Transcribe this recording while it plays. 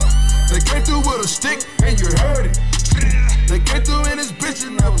came through with a stick and you heard it. They came through in this bitch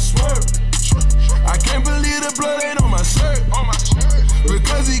and never swerved. I can't believe the blood ain't on my shirt.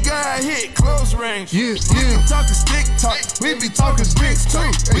 Because he got hit close range. We be talking stick talk, we be talking bricks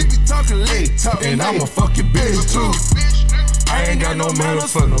too. We be talking leg talk, and I'm a fucking bitch too. I ain't got no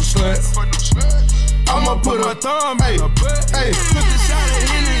manners for no sluts. I'ma put my thumb in her butt. Put the shot at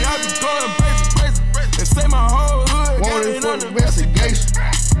Henry, I be going crazy. They say my whole hood got it under investigation.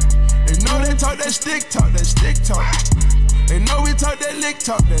 They know they talk that stick talk. They know we talk that lick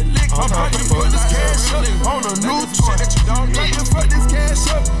talk. I'm fighting for this cash up on a new tour. Fighting for this cash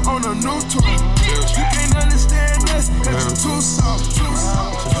up on a new tour. You can't understand this, cause you too soft.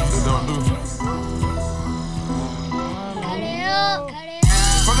 They don't do it.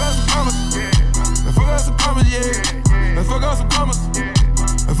 Fuck out some commas, yeah. Fuck out some commas, yeah. Fuck out some commas,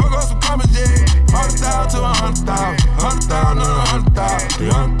 fuck out some commas, yeah. 100,000 to 100,000, 100,000 to 100,000,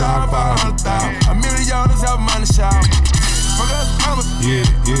 300,000, 500,000. $1 million is out money shout. Fuck out some commas, yeah.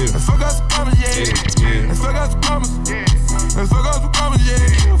 Fuck out some commas, yeah. Fuck out some commas, fuck out some commas, yeah.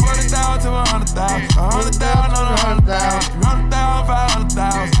 40,000 to 100,000, 100,000 to 100,000, 300,000,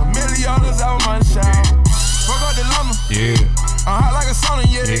 500,000. $1 million is out money shout. Fuck out the llama, yeah. I'm hot like a sauna,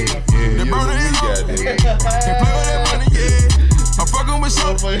 yeah. The burner is on. Can't play with that money, yeah. I'm fucking with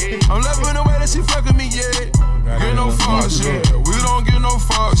something. I'm loving the way that she fucking me, yeah. Get no fucks, yeah. We don't get no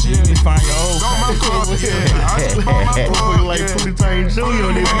fucks, yeah. Don't my car, yeah. I just bought my plug, like Pootie Tang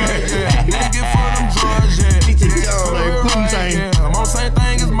Jr. Yeah. Nigga get for them drugs, yeah. I'm on same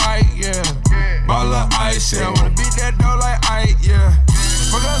thing as Mike, yeah. Ball of ice, yeah. I wanna beat that door like Ike, yeah.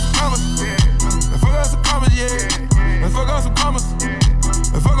 Fuck out some commas, fuck out some commas, yeah. Fuck out some commas,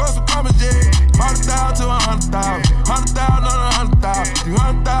 fuck out some commas, yeah. 100,000 to 100,000, 100,000 to 100,000,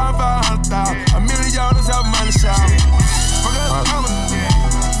 300,000, 500,000. $1 million is out money shout. Fuck out some commas, yeah.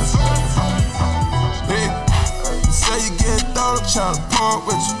 Say you get thought, I'm tryna park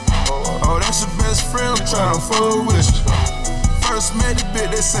with you. Oh, that's your best friend, I'm tryna fuck with you. First met the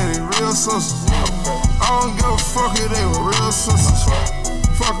bitch, they say they real sisters. I don't give a fuck if they were real sisters.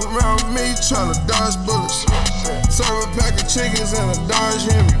 Fuck around with me, tryna dodge bullets. Serve a pack of chickens and a Dodge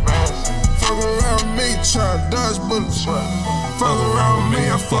Hemi. Fuck around with me, tryna dodge bullets. Fuck around with me,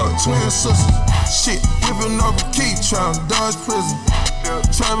 I fuck twin sisters. Shit, whipping up a key, tryna dodge prison.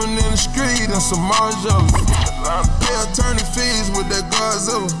 Traveling in the street and some margins. Pay attorney fees with that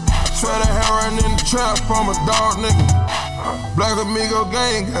Godzilla. Try to have right in the trap from a dog nigga. Black Amigo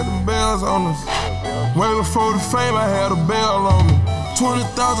gang got them bells on us. Way before the fame, I had a bell on me.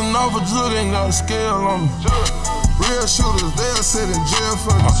 20,000 off a jug, ain't got a scale on me. Real shooters, they'll sit in jail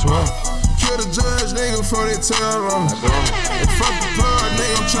for me. Kill the judge, nigga, before they tell on me. And fuck the plug,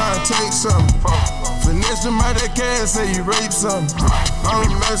 nigga, I'm trying to take something. Finesse them out that cash, say you rape something. All the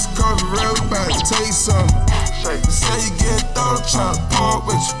Mexico, for real, about to take something. Say you get thought, I'm tryna park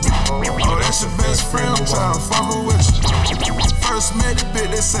with you. Oh, that's your best friend, I'm tryna fuck with you. First met the bitch,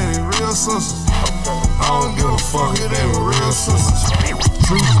 they say they real sisters. I don't give a fuck if they were real sisters.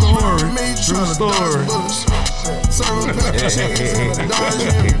 True story. Me true story. Serving pack of chickens in a Dodge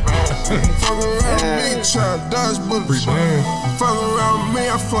Hemi. Fuck around me, tryna dodge bullets. Fuck around me,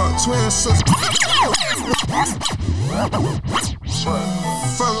 I fuck twin sisters.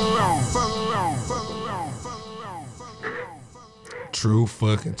 Fuck around. True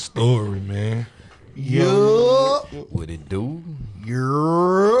fucking story, man. Yup. What it do?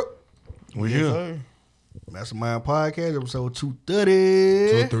 Yup. We here. Mastermind Podcast, episode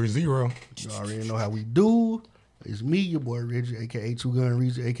 230. 230. You already know how we do. It's me, your boy Reggie, a.k.a. Two Gun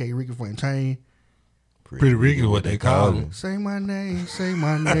Reggie, a.k.a. Ricky Fontaine. Pretty Ricky, what they call him. Say my name, say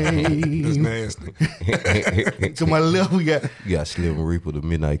my name. That's nasty. To my left, we got... You got Slim Reaper, the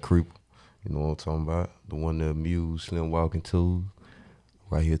Midnight Creeper. You know what I'm talking about? The one that amused Slim Walking Tools.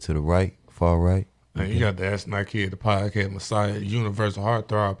 Right here to the right, far right. And you got the Ask Not Kid, the podcast Messiah, Universal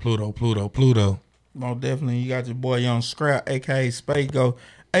Heartthrob, Pluto. Most definitely, you got your boy Young Scrap, a.k.a. Spago,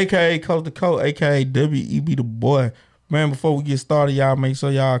 a.k.a. Coast to Coast, a.k.a. WEB the boy. Man, before we get started, y'all make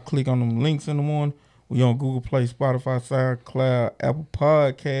sure y'all click on them links in the morning. We on Google Play, Spotify, SoundCloud, Apple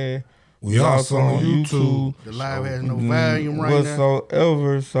Podcast. We also on YouTube. The live has no volume right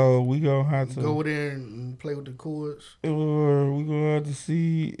whatsoever, so we gonna have to go there and play with the chords. Or we gonna have to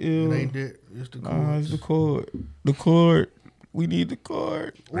see if it ain't that. It's the chords. It's the chord. The chord. We need the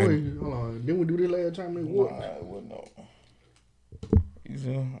chord. Wait, hold on. Didn't we do this last time?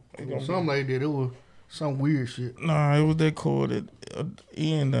 Something like that. It was some weird shit. Nah, it was that chord at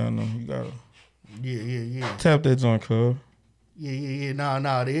end down there. You gotta. Yeah. Tap that joint, cuz. Yeah.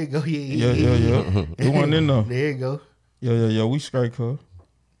 Nah. There you go. Yeah. The one in there. There you go. Yeah. We straight, cuz.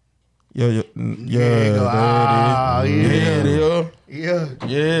 Yeah, Ah, there it is. yeah.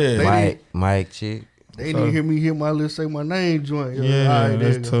 Yeah. Mike check. They didn't hear me hit my list, say my name joint. Yeah, All right,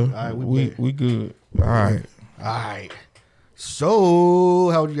 there that's you go. tough. All right, We good. All right. All right. So,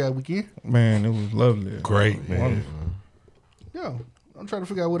 how was you guys weekend? Man, it was lovely. Great, man. Wonderful. Yeah, I'm trying to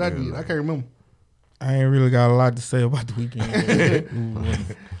figure out what I did. I can't remember. I ain't really got a lot to say about the weekend. It was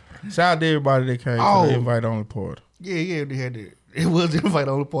wonderful. Shout out to everybody that came to the invite only party. Yeah, they had to. It was an invite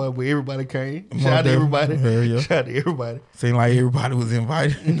only party, but everybody came. Most Shout out to definitely. everybody. Hell yeah. Shout out to everybody. Seemed like everybody was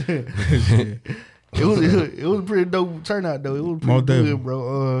invited. It was a pretty dope turnout though. It was pretty Most good, definitely.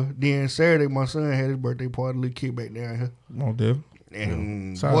 bro. Then Saturday, my son had his birthday party, little kickback down here, Most definitely.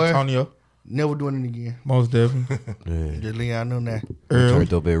 and Shout out boy, Antonio. never doing it again. Most definitely. Yeah. Just let y'all know that. Earl.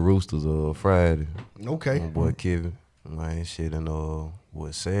 Turned up at Roosters Friday. Okay, My boy Kevin. Man, shit, and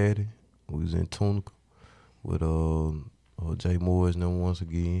Saturday? We was in Tunica with Jay Morris and them once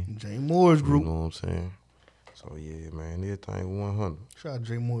again. Jay Moore's group. You know what I'm saying? So yeah, man, everything 100. Shout out to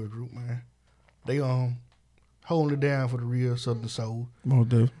Jay Moore's group, man. They holding it down for the real Southern Soul. Most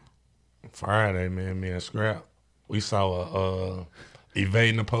definitely. Friday, man, me and Scrap, we saw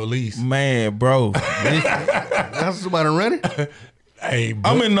evading the police. Man, bro. That's somebody running. Hey,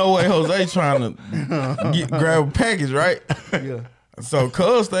 I'm in No Way Jose trying to grab a package, right? Yeah. So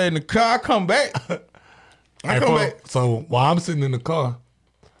cuz stay in the car, I come back. So while I'm sitting in the car,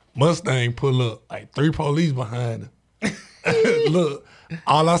 Mustang pull up, like 3 police behind him. Look,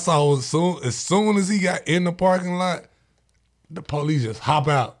 all I saw was as soon as he got in the parking lot, the police just hop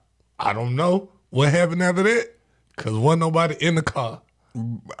out. I don't know what happened after that, because wasn't nobody in the car.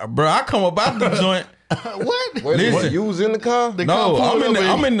 Bro, I come about the joint. What? Wait, Listen. what, you was in the car? No, I'm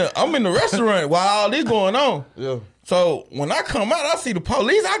in the restaurant while all this going on. Yeah. So when I come out, I see the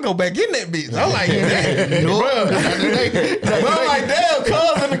police. I go back in that bitch. I'm like, damn, bro. I'm like, damn,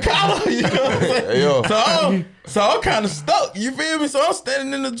 cuz in the collar. You know what I'm saying? Yeah. So I'm kind of stuck. You feel me? So I'm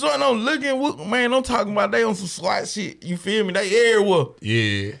standing in the joint. I'm looking. Man, I'm talking about they on some SWAT shit. You feel me? They everywhere.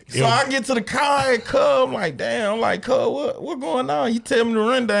 Yeah. So I get to the car and cuz, I'm like, damn. I'm like, cuz, what going on? You tell me to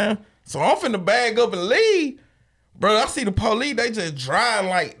run down. So I'm finna bag up and leave. Bro, I see the police. They just drive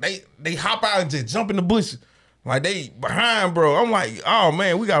like they hop out and just jump in the bushes. Like they behind, bro. I'm like, oh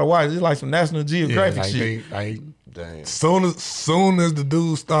man, we gotta watch. It's like some National Geographic shit. Damn. Soon as the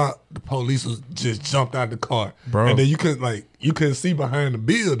dude stopped, the police was just jumped out the car, Bro. And then you couldn't see behind the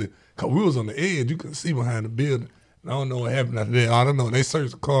building because we was on the edge. You couldn't see behind the building. And I don't know what happened after that. I don't know. They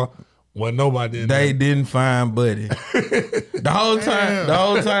searched the car. Wasn't nobody in They there. didn't find Buddy. The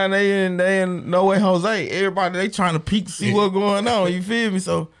whole time they in No Way Jose. Everybody they trying to peek to see what's going on. You feel me?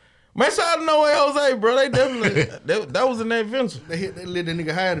 So man, shout out to No Way Jose, bro. They definitely that was an adventure. They let that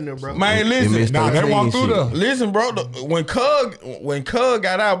nigga hide in there, bro. Man, listen. Nah, they walked through there. Listen, bro. When Cug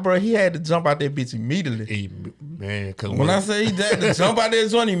got out, bro, he had to jump out that bitch immediately. Man, cause When I say he had to jump out that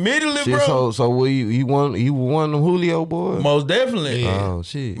joint immediately, Shit, bro. so he won of them Julio boys? Most definitely. Oh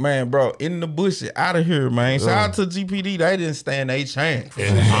shit. Man, bro, in the bush, out of here, man. Shout out to GPD. They didn't stand a chance. They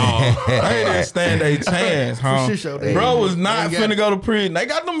didn't stand a chance, huh? shit show, they- Bro was not they got- finna go to prison. They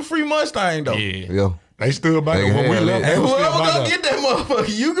got them a free Mustang, though. yeah, Yeah. they stood by They there when we had left. it. They And was whoever still by gonna there. get that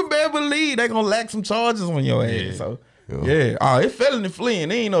motherfucker, you can better believe they gonna lack some charges on your ass. So, yeah. Oh, it felony fleeing.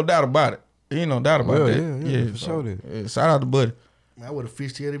 There ain't no doubt about it. There ain't no doubt about that. Yeah, for sure that. Yeah, shout out to Buddy. Man, I would have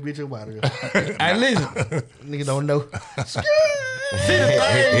fished that bitch up out of there. Hey, listen. Nigga don't know. See the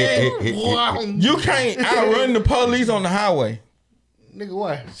thing is, you can't outrun the police on the highway. Nigga,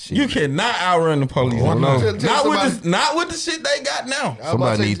 why? You cannot outrun the police. Why not? Not with the shit they got now.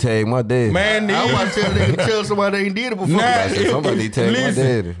 Somebody need to tag my dad. Man, I nigga. want to tell a nigga tell somebody they ain't did it before. Nah, Somebody need to tag my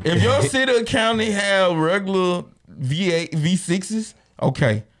daddy. if your city or county have regular V8, V6s,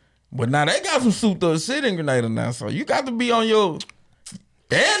 okay. But now they got some souped up shit in Grenada now, so you got to be on your.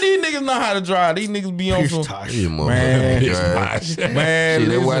 And these niggas know how to drive. These niggas be on some. Yeah, Man, motherfucker. man, Shit,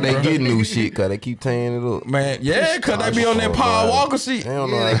 that's why listen, they bro. get new shit, cause they keep tearing it up. Man, yeah, cause they be on that Paul Walker shit. They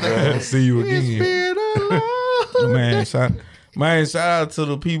don't know how to drive. See you It's again. been a long Man, shout out to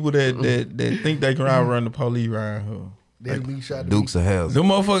the people that think they can outrun the police around here. That'll be shot to Dukes of Hazzard. Them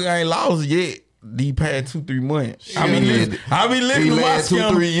motherfuckers ain't lost yet. These past 2-3 months. I be Shit. listening to my last 2-3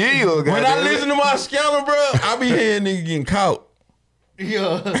 scandal. years. When I goddamn it. listen to my scandal, bro, I be hearing niggas getting caught.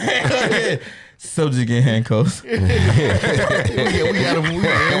 Yeah. Subject in handcuffs. we got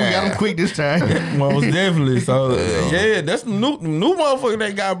him quick this time. Most definitely. So yeah, that's the new motherfucker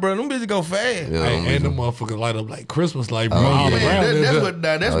they got, bro. Them bitches go fast. Yeah, And the motherfuckers light up like Christmas light, bro. Oh, all yeah. around.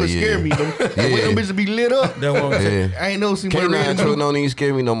 That's what scared me. When them bitches be lit up, That's what I'm saying. I ain't know see what K9 truck don't even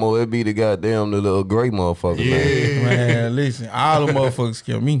scare me no more. It be the goddamn the little gray motherfucker. Man. Man, listen, all the motherfuckers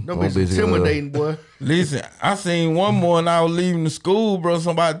scare me. them Them bitches bitches intimidating, boy. Listen, I seen one morning I was leaving the school, bro.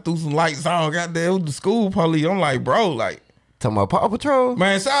 Somebody threw some lights on. Goddamn, it was the school police. I'm like, bro, like, Talking about Paw Patrol.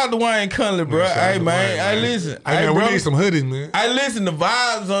 man, shout out to Wayne Cunley, bro. shout out Hey, to man, Wayne, hey, man. listen. Hey, Hey, man, bro. we need some hoodies, man. Hey, listen, the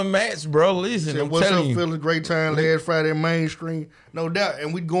vibes unmatched, bro. Listen, Said, I'm what's up, telling you. fellas? Great time last Friday, mainstream. No doubt.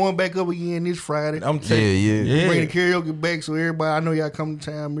 And we going back up again this Friday. I'm telling you. Yeah. Bring the karaoke back so everybody, I know y'all come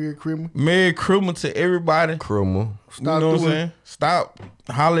to town, Merry Christmas. Merry Christmas to everybody. Criminal. You know what I'm saying? Stop.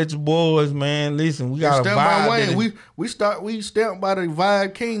 Holler at your boys, man. Listen, we got a Stamped by vibe. Wayne. We stamped by the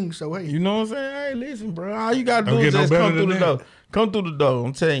Vibe King. So hey, You know what I'm saying? Hey, listen, bro. All you gotta do Don't is get no just better come through than the that. door. Come through the door.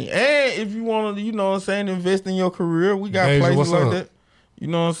 I'm telling you. And if you want to, you know what I'm saying, invest in your career, we got Deja, places what's like up? that. You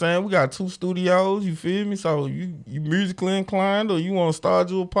know what I'm saying? We got 2 studios. You feel me? So you musically inclined or you want to start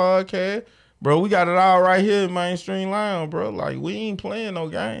you a podcast, bro? We got it all right here in Mainstream Lounge, bro. Like we ain't playing no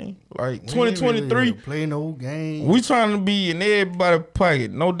game. Like 2023, play no game. we trying to be in everybody's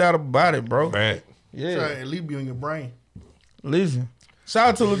pocket. No doubt about it, bro. Right. Yeah. Try to at least be on your brain. Listen, shout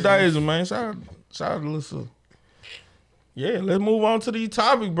out to Lil Deja, man. Shout out to Lil Sis. Yeah, let's move on to these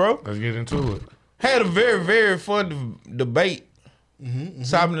topics, bro. Let's get into it. Had a very, very fun debate.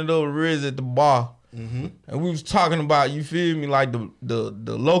 Chopping it over Riz at the bar. And we was talking about, you feel me, like the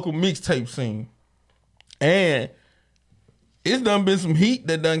local mixtape scene. And it's done been some heat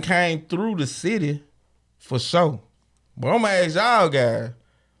that done came through the city for sure. But I'm gonna ask y'all guys,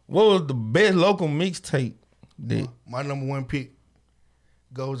 what was the best local mixtape that My number one pick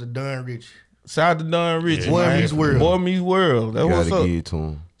goes to Don Rich. shout out to Don Richie, Boy man. Meets World. Boy Meets World. That's what's Gotta up. give it to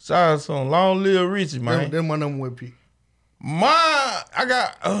him. Shout out to him. Long live Richie, man. That's my number one pick. I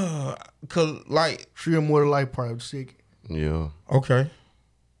got cause like Free More Life probably second. Yeah. okay.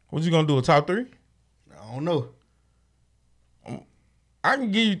 What you gonna do? A top 3? I don't know. I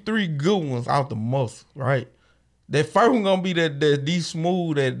can give you 3 good ones out the muscle, right? That first one gonna be that D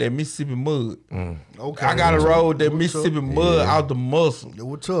Smooth, that Mississippi Mud. Okay. I gotta roll that What's Mississippi up? Mud out the muscle. It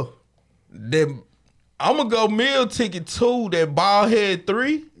was tough. That I'm gonna go meal ticket 2, that Bald Head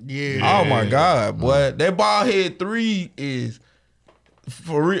 3. Yeah. Oh my God, boy. That Bald Head 3 is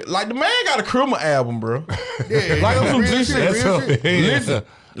for real. Like the man got a criminal album, bro. Yeah. Like on some real G shit, shit. real up. shit.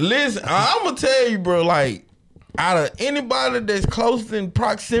 Listen, I'm gonna tell you, bro, like out of anybody that's close in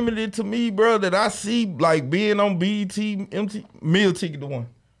proximity to me, bro, that I see like being on BET, MT, meal ticket the one.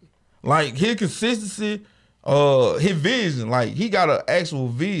 Like his consistency, his vision, like he got an actual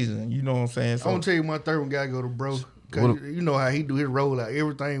vision, you know what I'm saying? I'm So gonna tell you my third one gotta go to Bro. Cause you know how he do his rollout.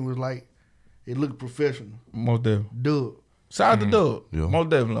 Everything was like, it looked professional. most definitely. Dub. Shout out to Doug. Yeah. Most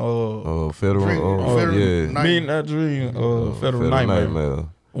definitely. Federal. Federal Yeah. Night- Me and that dream, Federal Nightmare.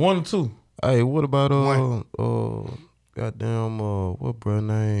 1 or 2. Hey, what about One. goddamn what bro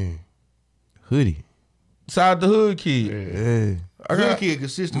name? Hoodie. Shout out to Hood Kid. Yeah. I Good got, kid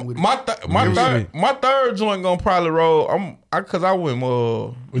consistent with it. my third joint gonna probably roll. Cause I went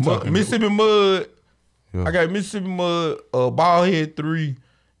talking- Mississippi Mud. Yeah. I got Mississippi Mud, Bald Head 3,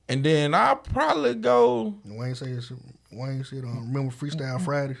 and then I'll probably go. Wayne said, remember Freestyle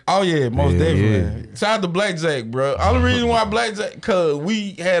Fridays? Oh yeah, most Yeah, definitely. yeah. Shout out to Blackjack, bro. Only reason why Blackjack, cause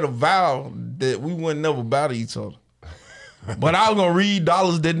we had a vow that we wouldn't never battle each other. But I was gonna read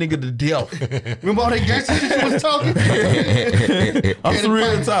dollars that nigga to death. Remember all that gangster shit you was talking? I'm for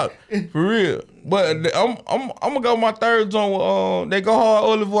real talk. For real. But I'm gonna go my third joint with They Go Hard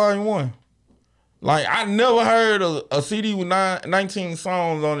Only Volume 1. Like I never heard a CD with 19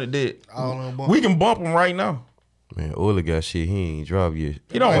 songs on it that All on bump. we can bump them right now. Man, Ola got shit he ain't dropped yet.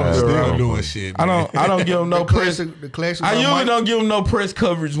 He don't want to Still be around. doing shit. I man. don't give him no press. The classic. I by usually Mike. don't give him no press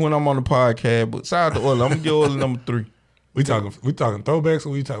coverage when I'm on the podcast. But shout out to Ola. I'm gonna give Ola number 3. We talking throwbacks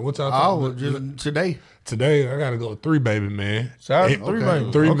or we talking what y'all I talking was just today. today? I gotta go with 3 Baby, man. Shout out to He- 3 okay.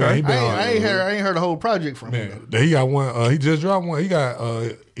 baby. 3 Okay. man. He been I ain't heard the whole project from him. man. though. He got one. He just dropped one. He got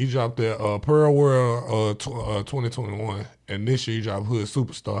he dropped that Pearl World 2021, and this year he dropped Hood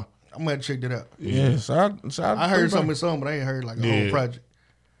Superstar. I'm gonna check that out. Yeah, shout out to I 3 heard some baby. of some, but I ain't heard like a Yeah. whole project.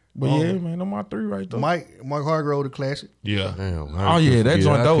 But yeah, man, I'm my 3 right there. Mark Hargrove, the classic. Yeah, Damn. Oh, yeah, that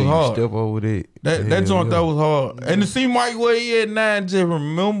joint, that was hard. Step over that. That joint yeah. that was hard. And to see Mike where he at now, just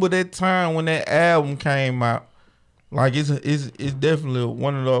remember that time when that album came out. Like it's definitely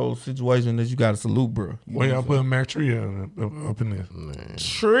one of those situations that you gotta salute, bro. where y'all putting Mac Tree up in this?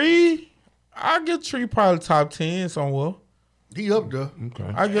 Tree, I give Tree probably top 10 somewhere. He up there.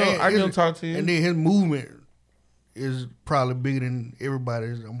 Okay. I give him top 10. And then his movement is probably bigger than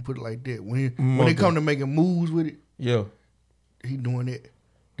everybody's. I'm gonna put it like that. When they come to making moves with it, Yeah. he doing it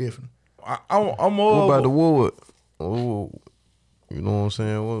definitely. I'm more. What about the Wood? Oh, you know what I'm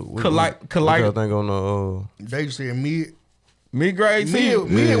saying? What y'all think on the? They said mid-grade too.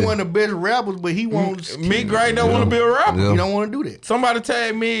 Mid one of the best rappers, but he won't. Mid-grade don't want to be a rapper. Yeah. He don't want to do that. Somebody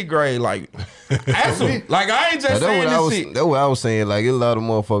tag mid-grade like, ask him. Like I ain't just saying this shit. That's what I was saying. Like, a lot of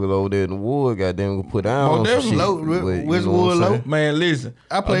motherfuckers over there in the Wood, goddamn, put down on some shit. Westwood Low. Man, listen.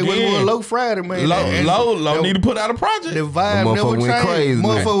 I played Westwood Low Friday, man. Low need to put out a project. The vibe never changed. Crazy,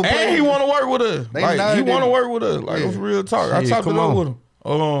 And he want to work with us. Like, he want to work with us. Like, it's real talk. I chopped it up with him.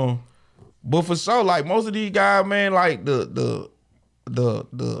 But for sure, like most of these guys, man, like the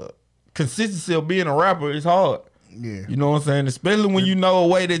consistency of being a rapper is hard. Yeah. You know what I'm saying? Especially when you know a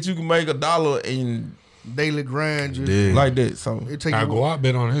way that you can make $1 in daily grind, like that. So I go out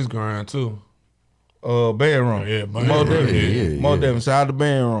bet on his grind too. Bandroom. Yeah, Mo Bandroom. Devin. Shout out to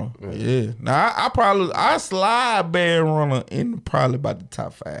Bandroom. Yeah. Now I slide Bandrunner in probably about the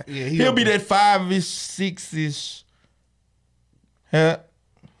top 5. Yeah, he'll be that 5-ish, 6-ish.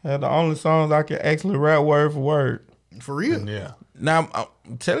 Had the only songs I can actually rap word for word. For real. Yeah. Now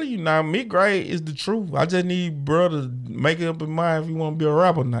I'm telling you now, mid-grade is the truth. I just need brother to make it up in mind if you want to be a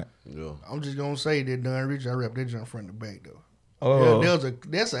rapper or not. Yeah. I'm just gonna say that Don Rich, I rap that jump front to back though.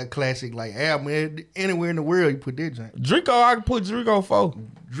 That's a classic like album. Anywhere in the world you put that jump. Draco, I can put Draco 4.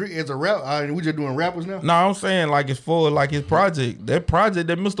 As a rap, we just doing rappers now. No, I'm saying like it's for like his project. That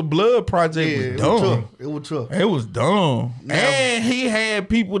Mr. Blood project was dumb. It was tough. It was dumb. Now, and he had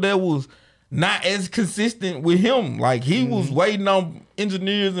people that was not as consistent with him. Like he was waiting on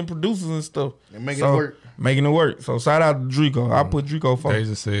engineers and producers and stuff. And making it work. Making it work. So shout out to Draco. I put Draco 4.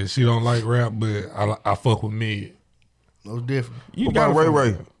 Deja said she don't like rap, but I fuck with mid. Those different. What about Ray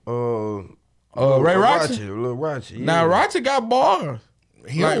Ray? Ray Roche? Lil Roche. Yeah. Now Roche got bars.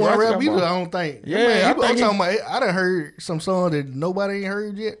 He don't want to rap either, I don't think. Yeah, man, I think talking about, I done heard some songs that nobody ain't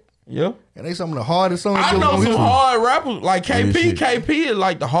heard yet. Yeah. And they some of the hardest songs. I know some hard rappers. Like KP. KP is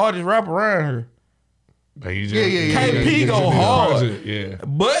like the hardest rapper around here. KP go hard. Yeah.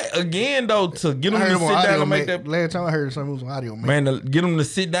 But again, though, to get him to sit down and make that. Last time I heard something was audio, man. To get him to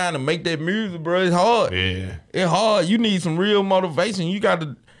sit down and make that music, bro, it's hard. Yeah. It's hard. You need some real motivation. You got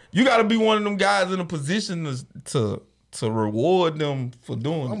to be one of them guys in a position to reward them for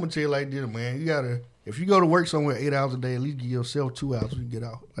doing it. I'm gonna tell you like this, man. You gotta, if you go to work somewhere 8 hours a day, at least give yourself 2 hours to get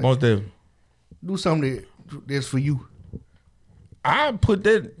out. Like, Most definitely. do something that's for you. I put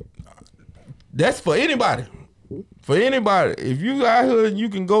that. That's for anybody. For anybody. If you out here and you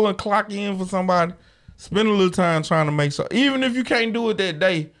can go and clock in for somebody, spend a little time trying to make sure. Even if you can't do it that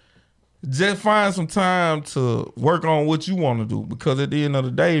day, just find some time to work on what you want to do. Because at the end of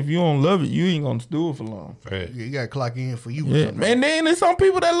the day, if you don't love it, you ain't gonna do it for long. Yeah, you gotta clock in for you. Yeah. And then there's some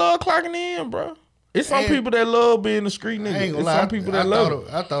people that love clocking in, bro. It's some people that love being the street nigga. I ain't gonna It's lie. some people that love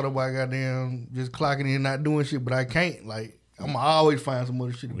it. I thought about goddamn just clocking in, not doing shit, but I can't. Like, I'm gonna always find some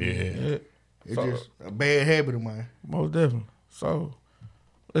other shit to do. Yeah. It's just a bad habit of mine. Most definitely. So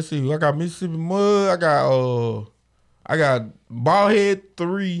let's see. I got Mississippi Mud. I got Ballhead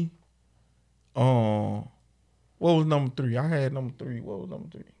 3. What was number 3? I had number 3. What was number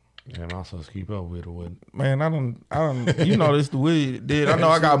 3? And also keep up with it, wasn't Man, I don't. You know this the way it did. I know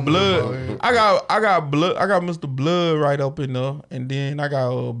I got Blood. I got Blood. I got Mr. Blood right up in there, and then I got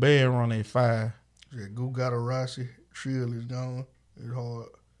Bandrunner at 5. Yeah, Gugata Rossi, Trill is gone. It's hard.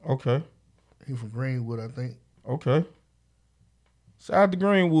 Okay. He from Greenwood, I think. Okay. Shout out to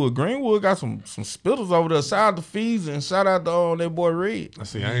Greenwood. Greenwood got some spittles over there. Shout out to Fees and shout out to that boy Red. I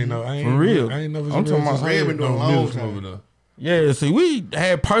see. I ain't For real. I ain't never. I'm talking about Red been doing a long time. Yeah, see, we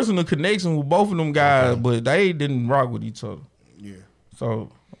had personal connection with both of them guys, but they didn't rock with each other. Yeah.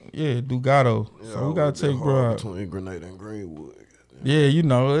 So, yeah, Dugato. Yeah, so we got to take bro out. Between Grenada and Greenwood. Yeah, you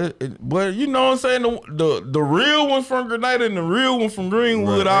know, but you know what I'm saying? The real one from Grenada and the real one from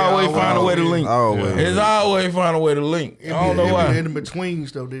Greenwood always find a way to link. It's always find a way to link. I don't know why. In between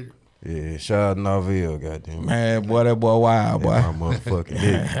stuff, did it? Yeah, shout out Narville, goddamn. Man, boy, that boy wild, boy. My motherfucking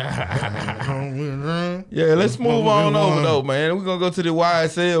nigga. Yeah, let's move on over though, man. We're gonna go to the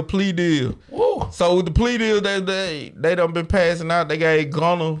YSL plea deal. Woo. So with the plea deal that they done been passing out, they gave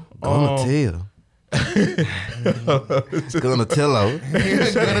Gunna Gunna Tello.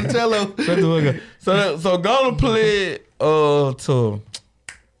 So Gunna pled to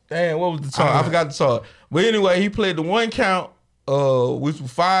damn, what was the charge? I forgot the charge. But anyway, he played the one count, which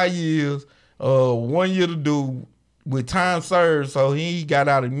was 5 years, 1 year to do, with time served, so he got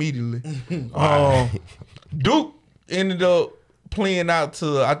out immediately. Duke ended up playing out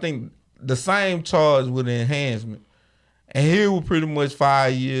to, I think, the same charge with enhancement. And he was pretty much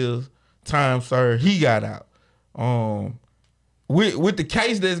 5 years time served. He got out. With the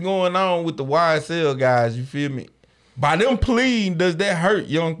case that's going on with the YSL guys, you feel me? By them pleading, does that hurt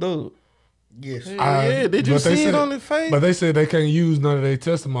Young Thug? Yes. Yeah, did you see it on his face? But they said they can't use none of their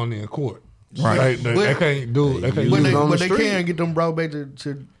testimony in court. Right. They can't do it. They can't But use it on the they street. can get them brought back to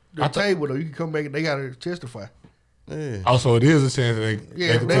the table, though. You can come back and they got to testify. Yeah. Also, it is a chance that they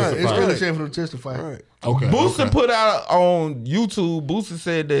can testify. It's still a chance for them to testify. Right. Okay. Boosie put out on YouTube, Boosie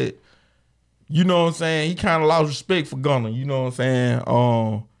said that, you know what I'm saying, he kind of lost respect for Gunna, you know what I'm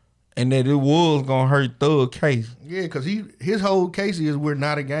saying? And that it was going to hurt Thug case. Yeah, because his whole case is we're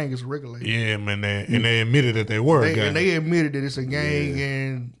not a gang, it's a regulator. Yeah, man. They admitted that they were a gang. And they admitted that it's a gang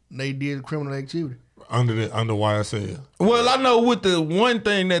and they did criminal activity. Under YSL. Well, I know with the one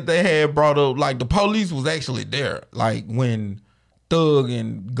thing that they had brought up, like the police was actually there. Like when Thug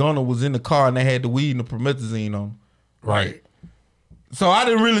and Gunna was in the car and they had the weed and the promethazine on them. Right. So I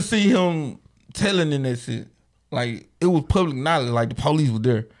didn't really see him telling in that shit. Like it was public knowledge, like the police was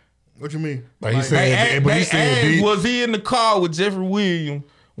there. What you mean? But he said, was he in the car with Jeffrey Williams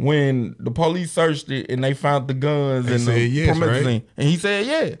when the police searched it and they found the guns and the promethazine? Right? And he said,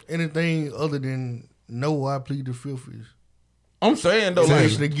 yeah. Anything other than no, I plead the fifth is. I'm saying though,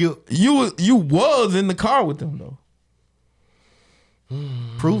 like the guilt. You was in the car with them though.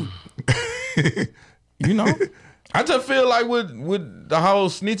 Prove it. You know, I just feel like with the whole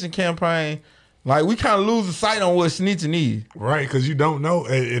snitching campaign, like we kind of lose the sight on what snitching is. Right, because you don't know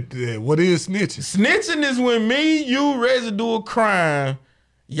what is snitching. Snitching is when me, you, Reggie do a crime,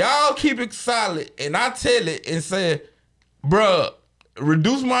 y'all keep it solid, and I tell it and say, bruh,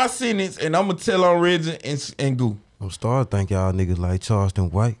 reduce my sentence, and I'm gonna tell on Reggie and Goo. I'm starting to think y'all niggas like Charleston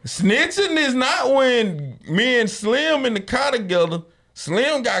White. Snitching is not when me and Slim in the car together.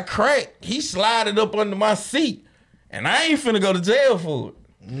 Slim got cracked. He slided up under my seat, and I ain't finna go to jail for it.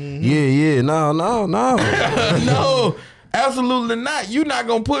 Mm-hmm. Yeah, no. No, absolutely not. You're not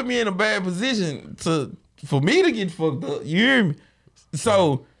gonna put me in a bad position for me to get fucked up. You hear me?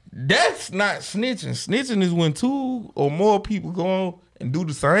 So that's not snitching. Snitching is when two or more people go on and do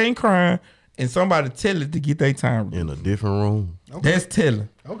the same crime and somebody tell it to get their time in a different room. Okay. That's telling.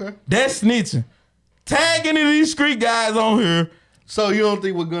 Okay. That's snitching. Tag any of these street guys on here. So you don't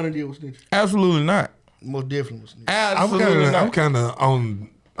think we're gonna deal with snitching? Absolutely not. Most definitely snitching. Absolutely not.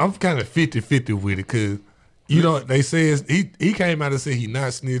 I'm kind of 50-50 with it because you know they said he came out and said he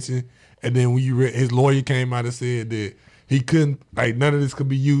not snitching, and then when you read his lawyer came out and said that he couldn't, like, none of this could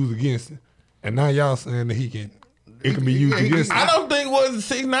be used against him, and now y'all saying that it can be used against him. I don't think what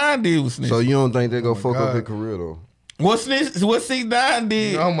 6ix9ine did was snitching. So you don't think they go fuck up his career though? What 6ix9ine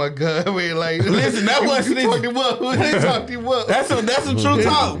did? Oh my God! I mean, like, listen, that wasn't snitching. They talked him up. That's some true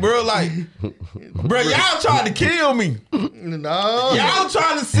talk, bro. Like, bro, y'all tried to kill me. No, y'all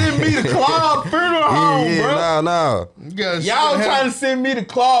trying to send me to Claude funeral home, bro. No. Y'all trying to send me to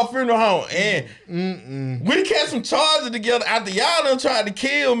Claude funeral home, and we catch some charges together after y'all done tried to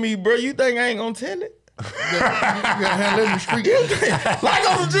kill me, bro. You think I ain't gonna tell it? You gotta handle it in the street. Like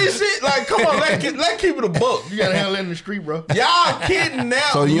on some G shit. Like, come on, let's keep it a buck. You gotta handle it in the street, bro. Y'all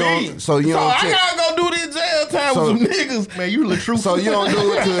kidnapped me. So I gotta go do this jail time with some niggas. Man, you look true. So you don't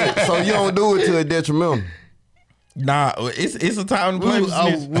do it to a detrimental. Nah, it's a time to play with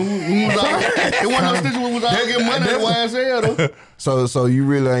snitch. It wasn't no snitch when we was out getting money at YSL though. So you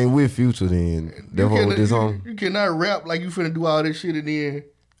really ain't with Future then? You cannot rap like you finna do all this shit and then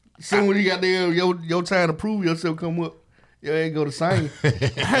soon when you got there, your time to prove yourself come up, you ain't go to sing.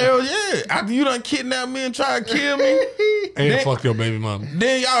 Hell yeah! After you done kidnap me and try to kill me, and fuck your baby mama.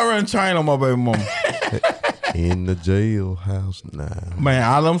 Then y'all run train on my baby mama. In the jailhouse now. Man,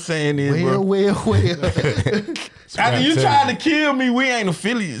 all I'm saying is, well. After you tried to kill me, we ain't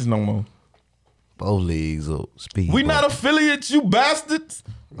affiliates no more. Both legs up. Speed. We not affiliates, you bastards.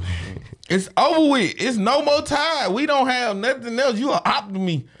 It's over with. It's no more tie. We don't have nothing else. You are op to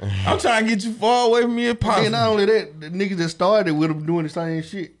me. I'm trying to get you far away from me if possible. And not only that, the niggas that started with them doing the same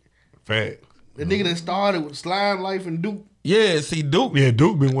shit. Fact. The nigga that started with Slime Life and Duke. Yeah, see Duke. Yeah,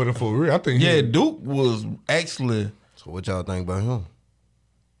 Duke been with him for real. I think. Yeah, Duke was actually. So what y'all think about him?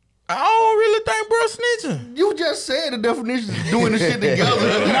 I don't really think bro snitching. You just said the definition of doing the shit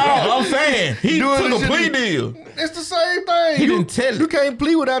together. No, I'm saying he took a plea deal. It's the same thing. He didn't tell it. You can't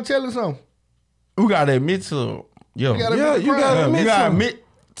plead without telling something. We gotta admit to you gotta admit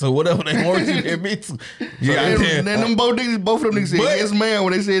to whatever they want you to admit to. Yeah, then them both of them niggas said yes, man,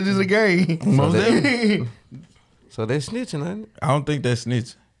 when they said this is a game. So they snitching, ain't it? I don't think that's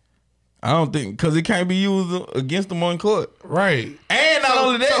snitching. I don't think because it can't be used against them on court. Right. And not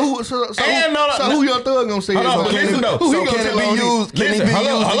only that, who your thug gonna say? Hold on, but listen though. Who So he gonna can tell it on be him? used? Can it Listen, be hold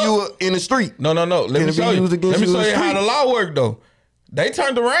used on. to you in the street? No. Let Can me it show be you. used against Let me you in show the you how street? the law worked though. They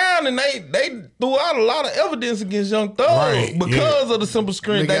turned around and they threw out a lot of evidence against Young Thug Right, because of the simple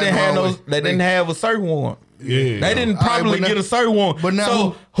screen. They They didn't got have the no. wrong way. They didn't have a search warrant. Yeah. They didn't All right, probably but get now- a search warrant. but now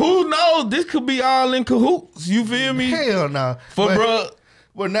so who knows? This could be all in cahoots. You feel me? Hell nah. Bruh.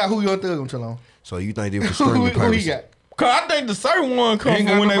 But now who your thug gonna tell on? So you think they for Who screening he purposes? got? Cause I think the search warrant He come ain't from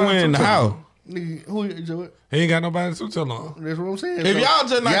got when they nobody went in the to tell house. Nigga, who? He ain't got nobody to tell on. That's what I'm saying. If So, y'all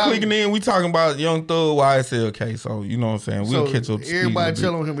just not y'all- clicking in, we talking about Young Thug YSL case. So you know what I'm saying. We'll so catch up to speed. everybody a bit.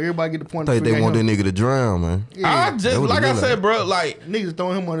 tell on him. Everybody get the point. I think to they figure want out that him. nigga to drown, man. I That just what like it I look said, like. bro. Like Niggas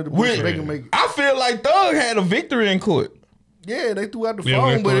throwing him under the bus When- so they can make it. I feel like Thug had a victory in court. Yeah, they threw out the Yeah,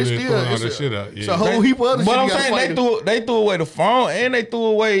 phone, they but it's threw still all it's that a, shit out, it's yeah. a whole heap of other shit. But I'm you gotta saying fight. they threw away the phone and they threw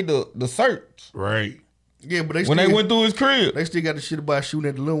away the search Right. Yeah, but they when still, they went through his crib. they still got the shit about shooting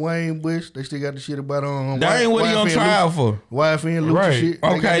at the Lil Wayne bush. They still got the shit about That ain't what he on trial for. YFN Lucha Right. shit. They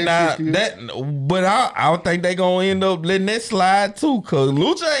got Okay, that now shit still. that, but I think they gonna end up letting that slide too, cause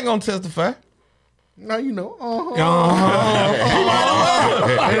Lucha ain't gonna testify. Now you know. He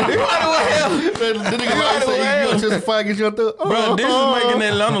might as well. The nigga might say you gonna testify against your thug. Bro, this is making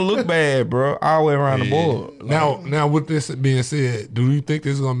Atlanta look bad, bro. All the way around the board. Now, with this being said, do you think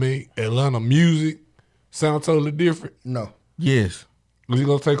this is gonna make Atlanta music sound totally different? No. Yes. Is he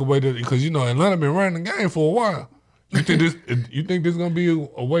gonna take away because you know Atlanta been running the game for a while. You think this? You think this gonna be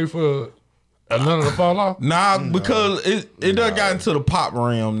a way for Atlanta to fall off? Nah, because it done got into the pop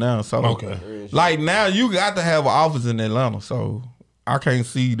realm now. So Okay. like now you got to have an office in Atlanta. So I can't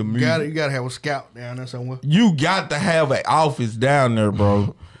see the music. You gotta have a scout down there somewhere. You got to have an office down there,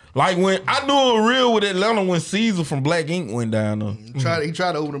 bro. Like when I do a reel with Atlanta when Caesar from Black Ink went down there. He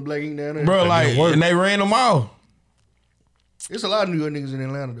tried to open a Black Ink down there. Bro, like, didn't work. and they ran them off. It's a lot of New York niggas in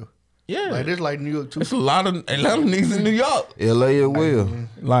Atlanta though. Yeah. Like there's like New York too. It's a lot of Atlanta niggas in New York. LA as well.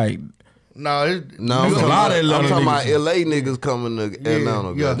 Like, No, it's No, I'm There's a talking, lot about, of I'm Atlanta talking about niggas. LA niggas coming to Atlanta.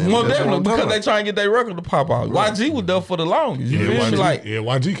 yeah. goddamn. more That's what definitely I'm because talking they about. trying to get their record to pop out. YG was there for the longest. You feel me? Like,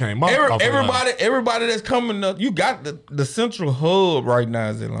 YG came off. off the line. everybody that's coming up, you got the central hub right now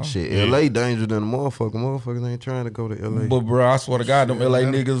is Atlanta. Shit, LA danger than the motherfucker. Motherfuckers ain't trying to go to LA. But bro, I swear to God, them LA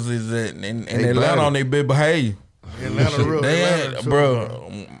niggas is in They Atlanta bloody. on their big behavior. Atlanta real. They Atlanta, ain't, too.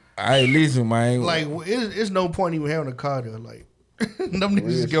 bro. Hey, listen, man. Like it's no point even having a car there. Like them niggas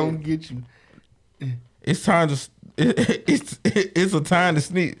is gonna get you. It's time to. It's a time to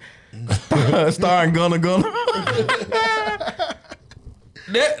sneak. Starring Gunna.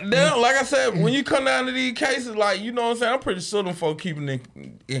 That, like I said, when you come down to these cases, like, you know what I'm saying, I'm pretty sure them folk keeping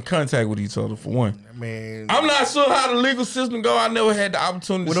in contact with each other, for one. Man, I'm not sure how the legal system go. I never had the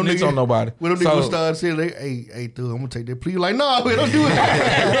opportunity to when them snitch niggas- on nobody. When them So- niggas start saying, hey, dude, I'm gonna take that plea. Like, no, man, don't do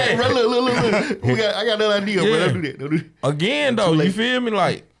it. Bro, look. I got that idea, Yeah. but don't do that. Don't do that. Again, though, Too late. you feel me?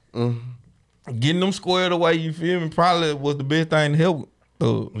 Like, getting them squared away, you feel me? Probably was the best thing to help.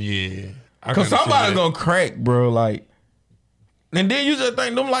 Yeah. Because somebody gonna crack, bro. Like, and then you just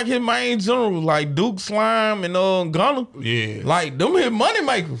think them like his main generals, like Duke Slime and Gunna. Yeah. Like, them his money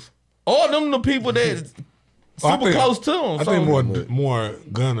makers. Or them the people that I super think- close to him. I think more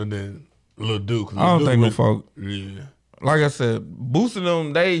Gunna than Lil Duke. I don't think no folk. Yeah. Like I said, boosting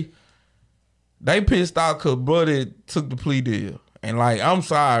them, they pissed out because brother took the plea deal. And like, I'm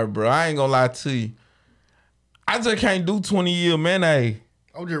sorry, bro. I ain't gonna lie to you. I just can't do 20-year mayonnaise.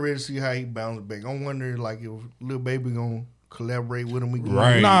 I'm just ready to see how he bounces back. I'm wondering, like, if Lil Baby gonna collaborate with him again.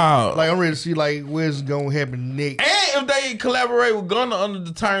 Right. Nah. Like, I'm ready to see, like, where's gonna happen next. And if they collaborate with Gunna under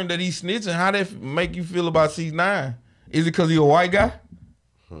the term that he's snitching, how that make you feel about C9? Is it because he a white guy?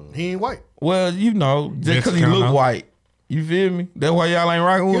 He ain't white. Well, you know, just because he Mexican, look huh? white. You feel me? That's why y'all ain't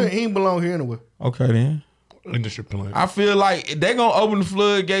rocking with him? He ain't belong here anywhere. Okay, then. Industry plan. I feel like they going to open the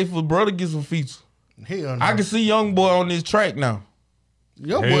floodgate for brother to get some features. Hell no. I can see Young Boy on this track now.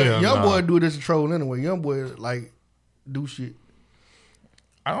 Young Hell boy nah. do this to troll anyway. Young boy, like, do shit.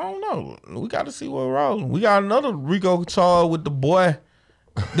 I don't know. We got to see what rolling. We got another Rico charge with the boy.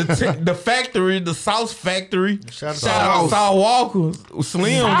 The factory, the Sauce Factory. Shout out to Saul Walker.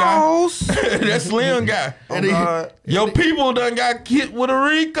 Slim guy. That Slim guy. And he- Your people done got hit with a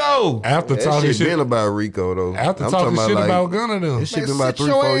Rico. After That talking shit shit been about Rico though. after I'm talking shit like, about Gunna them. This shit Man, been about sit 3-4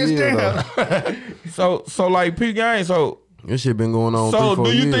 your ass years down. though. So like P Gang. So This shit been going on do 3-4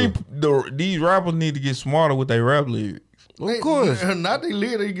 you years. think these rappers need to get smarter with their rap lyrics? Of course. Not they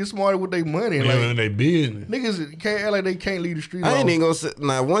live, they get smarter with their money. Yeah, Like they business. niggas can't act like they can't leave the street. I ain't alone. even gonna say.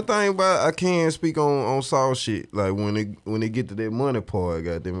 Now, one thing about I can't speak on Saul shit. Like when they get to that money part,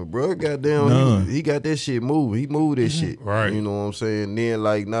 goddamn it, bro, goddamn, he got that shit moving. He moved that shit. Right. You know what I'm saying? Then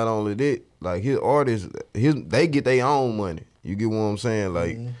like not only that, like his artists, they get their own money. You get what I'm saying?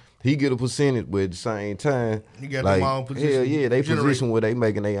 Like he get a percentage, but at the same time, He got like them own position. hell yeah, they Generate. position where they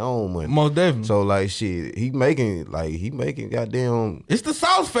making their own money. Most definitely. So like shit, he making goddamn It's the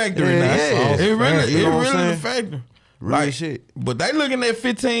sauce factory Yeah, now. yeah. It really, You know what I'm the saying? factory. real shit. But they looking at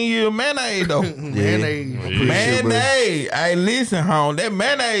 15-year mayonnaise though. Mayonnaise. Hey, listen, home. That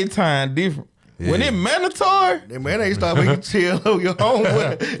mayonnaise time different. When it mandatory, That mayonnaise start making you tell on your home.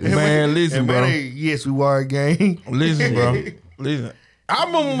 Man, listen, bro. Yes, we are a gang. listen, bro. Listen. I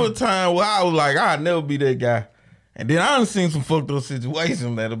remember a time where I was like, I'd never be that guy. And then I done seen some fucked up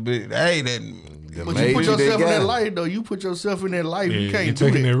situations that a bit. Hey, that. But Maybe you put yourself in guy. that life, though. You put yourself in that life. You You're can't do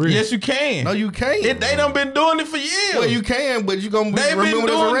taking that. that risk. Yes, you can. No, you can't. They done been doing it for years. Well, you can, but you gonna They been remember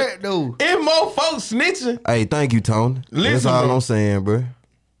this a doing rat, it. though. If more folks snitching, Hey, thank you, Tony. That's Listen, all bro. I'm saying, bro.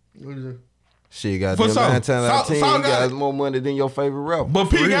 What is it? Shit, got For them sure. 9 times out of 10, Saul you got got it. more money than your favorite rapper. but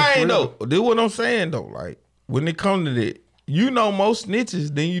P real, gang for though, this what I'm saying though. Like when it come to that, you know more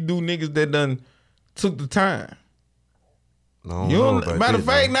snitches than you do niggas that done took the time. No, You don't, matter of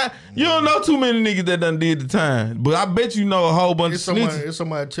fact, now you don't know too many niggas that done did the time, but I bet you know a whole bunch It's of somebody, snitches. it's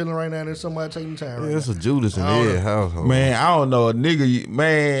somebody chilling right now, and there's somebody taking time right yeah, it's now. a Judas in I don't every know. household. Man, I don't know a nigga.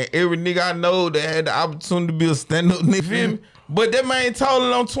 Man, every nigga I know that had the opportunity to be a stand up nigga, feel me? But that man told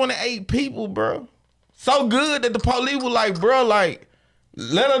it on 28 people, bro. So good that the police was like, bro, like,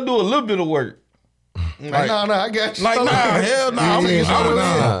 let her do a little bit of work. Like, no, I got you. Like, nah, hell no. I'm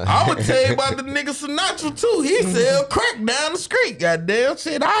nah. gonna tell you about the nigga Sinatra too. He sell crack down the street. Goddamn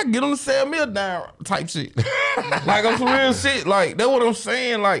shit. I get him to sell me a down type shit. Like I'm some real shit. Like that's what I'm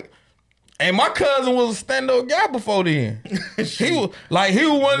saying. Like, and my cousin was a stand-up guy before then. He was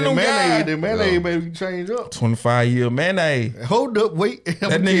one of The them guys. mayonnaise made you change up. 25-year mayonnaise. Hold up, wait.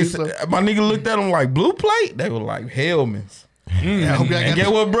 That nigga, my nigga looked at him like blue plate. They were like Hellmans. I hope y'all And got, get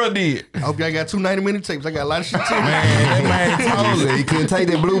what bro did. I hope y'all got 2 90-minute tapes. I got a lot of shit too. Man, that man told He said he couldn't take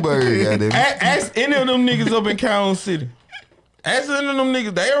that blueberry, goddamn. Ask any of them niggas up in Calhoun City. Ask any of them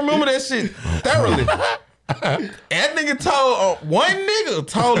niggas. They remember that shit thoroughly. And that nigga told one nigga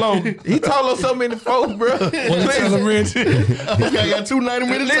told on so many folks, bro. Tell Rich. I hope y'all got 2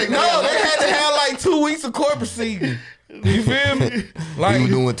 90-minute tapes. No, they had to have like 2 weeks of court proceeding. You feel me? He Like, was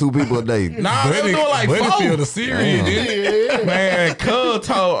doing 2 people a day. nah, they was doing like Butterfield 4. the series, didn't it? Man, Cuz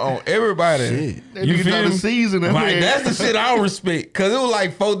told on everybody. Shit. That You nigga tried feel to me? season him. Like, man. that's the shit I don't respect. Cause it was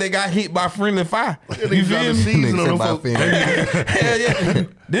like folks that got hit by friendly fire. You Nigga tried feel to me? season Nigga on said them my folks. finger. Hell yeah.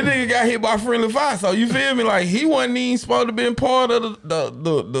 This nigga got hit by friendly fire. So you feel me? Like he wasn't even supposed to be part of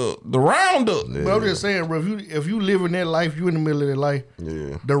the roundup. But I'm just saying, bro, if you live in that life, you in the middle of that life,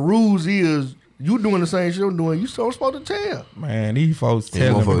 Yeah. the rules is you doing the same shit I'm doing, you so supposed to tell. Man, these folks These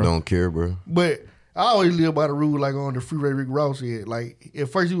telling motherfuckers bro. don't care, bro. But I always live by the rule like on the Freeway Rick Ross said. Like at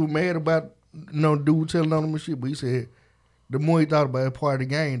first he was mad about dude telling on him and shit, but he said the more he thought about it, part of the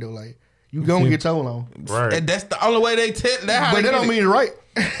game though. Like you gonna get told on. Right. And that's the only way they tell. That how But they that don't mean it right.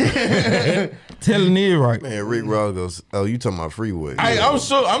 telling it right. Man, Rick Ross goes, oh, you talking about Freeway. I'm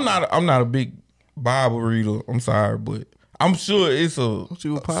sure I'm not a big Bible reader. I'm sorry, but I'm sure it's a. What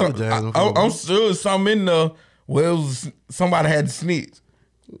you apologizing I'm for? sure it's something in there where it was, somebody had to snitch.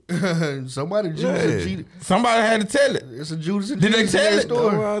 Somebody Judas and Yeah. cheated. Somebody had to tell it. It's a Judas and Did they Jesus tell it? story.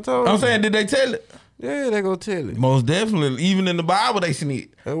 That's what I told I'm you. saying, did they tell it? Yeah, they gonna tell it. Most definitely. Even in the Bible, they snitch.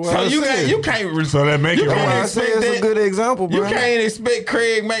 That's what So I you said. can't. So that make You it can't That's why I right. say expect it's a that. good example, bro. You can't expect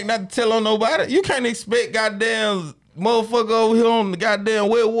Craig Mack not to tell on nobody. You can't expect goddamn motherfucker over here on the goddamn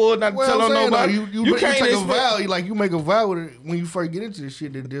Wetwood not to Well, tell I'm on saying, nobody. though, you can't take a expect. vow. Like you make a vow with it when you first get into this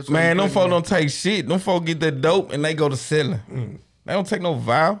shit. That this Man, them folks folks don't take shit. Them folks get that dope and they go to selling. They don't take no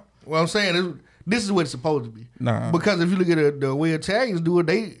vow. Well, I'm saying this is what it's supposed to be. Nah. Because if you look at the way Italians do it,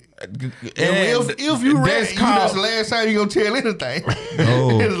 they. And If you read, that's that's the called. last time you gonna tell anything.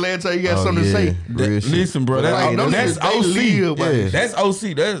 Oh. It's the last time you got something to say. Real shit. Listen, bro, Like, them that's niggas, they live by OC. this. That's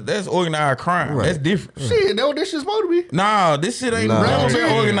OC. That's organized crime. Right. That's different. Shit, that what this shit's supposed to be. Nah, this shit ain't Nah. never been They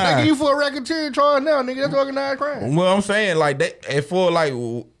give organized. you for a racketeering charge now, nigga. That's organized crime. Well, I'm saying like that, and for like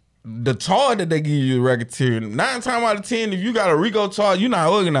the charge that they give you, racketeering. 9 times out of 10, if you got a RICO charge, you're not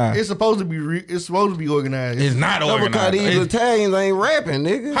organized. It's supposed to be. It's supposed to be organized. It's not No, because organized. these It's- Italians ain't rapping,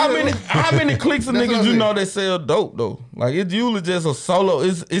 nigga. how many cliques of That's what niggas I'm you saying. know that sell dope though? Like it's usually just a solo.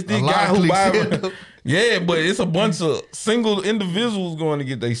 It's this A lot guy of who cliques buys. sell dope. Yeah, but it's a bunch of single individuals going to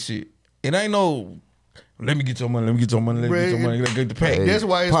get their shit. It ain't no Let me get your money. Let me get your money. Let me get your money. Let me get the pack. Hey, That's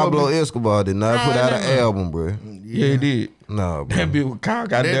why it's Pablo Escobar did not put out an album, bro. Yeah, he did. Nah, bro. That bitch with Kyle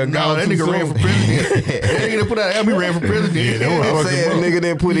got there. No, that nigga ran for president. That nigga that put out an album, he ran for president. Yeah, that was I'm fucking saying bro. nigga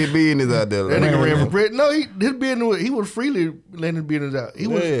didn't put his business out there. That Like, nigga ran for president. No, his business, he was freely letting his business out. He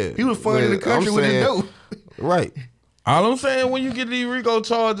was funding the country I'm with his saying- dope. Right. All I'm saying, when you get these RICO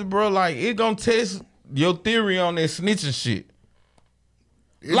charges, bro, like, it gonna test your theory on that snitching shit.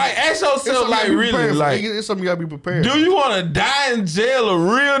 Like, ask yourself, like, really, like, it's something you gotta be prepared. do you want to die in jail a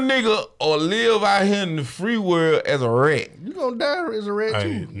real nigga or live out here in the free world as a rat? You gonna die as a rat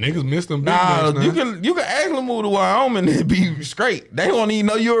Hey, too. niggas missed them big Nah, bucks now. you can actually move to Wyoming and be straight. They won't even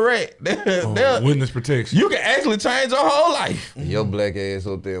know you're a rat. Witness protection. You can actually change your whole life. Your black ass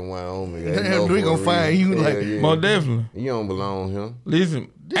up there in Wyoming. Damn, they gonna find you like- Most definitely. You don't belong here. Listen,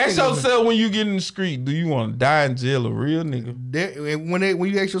 ask yourself when you get in the street, do you want to die in jail a real nigga?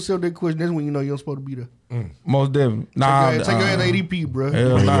 When you ask yourself that question, that's when you know you're supposed to be there. Most definitely. Nah, Take your ass to ADP, bro.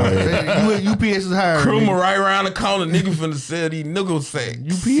 hell nah. UPS is hiring. Criminal right around the corner, nigga finna sell these nickel sacks.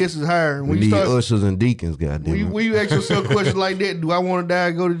 UPS is hiring. We When you need start, ushers and deacons, goddamn. when you ask yourself questions like that, do I want to die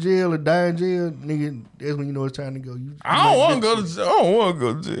and go to jail or die in jail, nigga? That's when you know it's time to go. I don't want to go to jail. I don't want to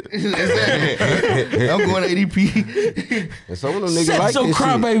go to jail. Exactly. I'm going to ADP. And some of them niggas Shut like your this shit.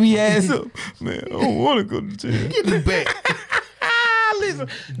 crybaby ass up. Man, I don't want to go to jail. Get the back. Listen,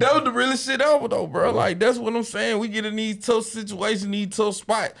 that was the realest shit ever though, bro. Like, that's what I'm saying. We get in these tough situations, these tough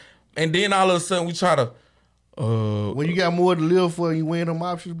spots, and then all of a sudden we try to, When you got more to live for and you win them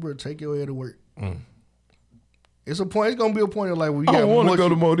options, bro, take your head to work. It's a point. It's gonna be a point of like where you I got don't want more to go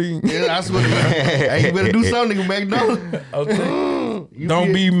to shit. Modine. Yeah, I swear to God. Hey, you better do something, nigga. McDonald's.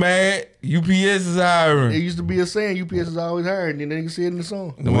 Don't be mad. UPS is There hiring. used to be a saying, UPS is always hiring, and then nigga said in the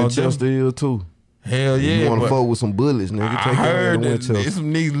song. Winchester Hill too. Hell yeah. You want to but fuck with some bullets, nigga? I Take your ass heard to that Winchester. there's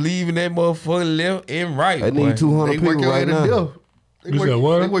some niggas leaving that motherfucker left and right. I boy. need 200 They work people your right head to now. death. You said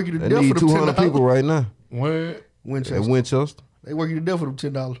what? They work you to They death for need them 200 people $10. right now What? at Winchester. Winchester. They work you to death for them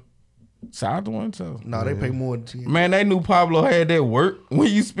 $10. Shout out to Winchester. No, they pay more than 10. Man, they knew Pablo had that work. When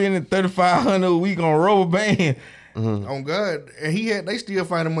you spending $3,500 a week on rubber band. On God, and they still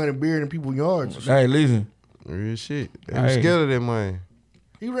finding money buried in people's yards. Hey, listen. Real shit. They Hey. scared of that money.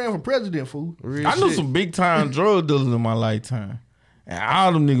 He ran for president, fool. Real I knew shit. some big time drug dealers in my lifetime. And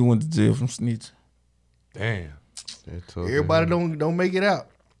all them niggas went to jail from snitching. Damn. That's tough, Everybody man. don't make it out.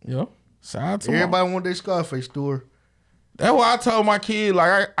 Yeah. Shout out to them. Everybody want their Scarface story. That's why I told my kid,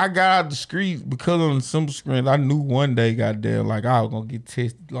 like, I got out the streets because on the simple screen, I knew one day, goddamn, like, I was going to get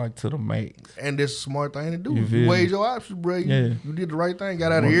tested, like, to the max. And that's a smart thing to do. You You, feel me? weighed your options, bro. Yeah. You did the right thing.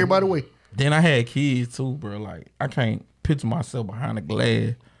 Got out of everybody's way. Then I had kids, too, bro. Like, I can't picture myself behind a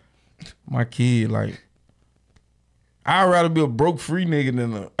glass. My kid, like, I'd rather be a broke free nigga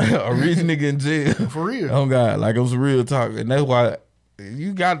than a rich nigga in jail. For real. Oh, God. Like, it was a real talk. And that's why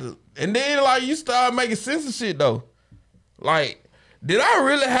you got to... And then, like, you start making sense of shit, though. Like, did I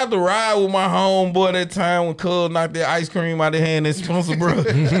really have to ride with my homeboy that time when Cuz knocked that ice cream out of their hand and sponsor, bro? Like,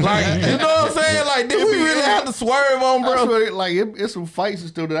 you know what I'm saying? Like, did we really have to swerve on, I bro? swear, like it's some fights and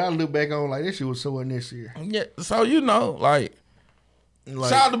stuff that I look back on like this shit was so unnecessary. Yeah, so, you know, like,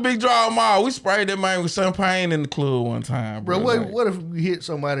 Like, shout out to Big Draw Mall. We sprayed that man with champagne in the club one time, bro. bro, Like, what if you hit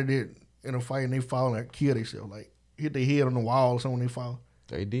somebody that in a fight and they fall and kill themselves? Like hit their head on the wall or something when they fall.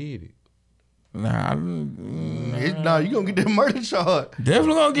 They did it. Nah, Nah, you gonna get that murder charge.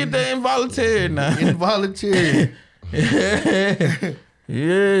 definitely gonna get that involuntary now. Involuntary. Yeah.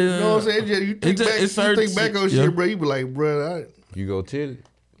 You know what I'm saying? You think just- back, it's you certain think back shit, on yeah. shit, bro. You be like, bro, I You go tell it.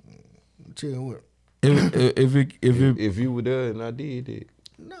 tell you what. If If you were there and I did it.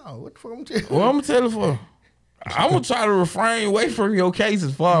 No, what the fuck I'm telling you? what I'm gonna tell you for? I'm gonna try to refrain away from your case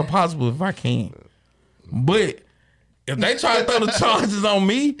as far as possible if I can. But if they try to throw the charges on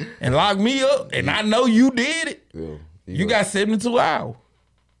me and lock me up, and I know you did it, Yeah. you got 72 hours.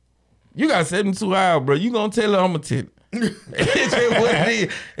 You got 72 hours, bro. You gonna tell her, I'm gonna tell it. It's just what it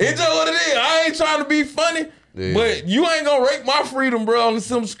is. It's just what it is. I ain't trying to be funny, Yeah. but you ain't gonna rape my freedom, bro, on the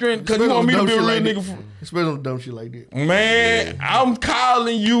simple screen because you want me to be a real nigga. Especially on dumb shit like that. Man, I'm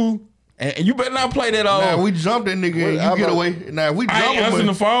calling you, and you better not play that off. Now we jump that nigga and I'm you get a- away. Now if we I ain't jump answering him,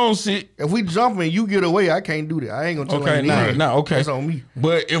 the phone shit. if we jump and you get away, I can't do that. I ain't gonna tell Okay, him. nah, okay. That's on me.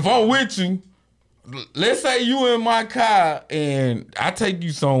 But if I'm with you, let's say you in my car and I take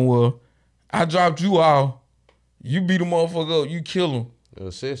you somewhere, I dropped you off, you beat the motherfucker up, you kill him.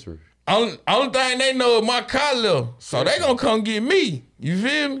 Accessory. Only thing they know is my car left. So they gonna come get me. You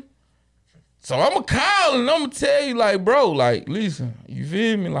feel me? So I'm gonna call and I'm gonna tell you, like, bro, like, listen, you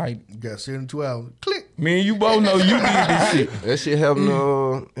feel me? Like, You got 72 hours. Click. me and you both know you did this shit. That shit happened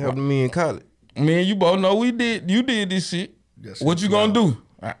to me in college. Me and you both know we did. You did this shit. Yes, What you gonna do?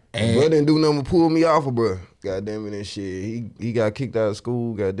 Bro didn't do nothing but pull me off of bro. Goddamn it and shit. He got kicked out of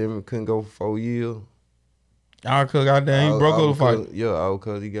school. Goddamn it, couldn't go for 4 years. Y'all cause goddamn he broke up the fight. Yeah, all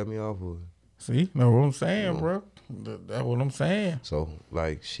because he got me off of it. See, know what I'm saying, bro. That's what I'm saying. So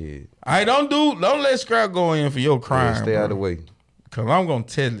like shit. Don't let Scrap go in for your crime. Stay out of the way. Cause I'm gonna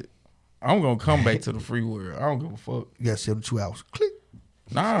tell it. I'm gonna come back to the free world. I don't give a fuck. You got 72 hours. Click.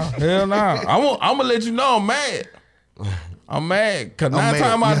 Nah, hell nah. I'm gonna let you know I'm mad. I'm mad. Cause 9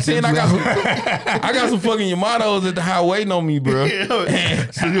 times out of 10, I got some fucking Yamatos at the house waiting on me, bro.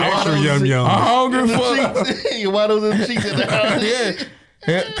 Extra yum. I'm hungry for Yamatos and cheeks at the house.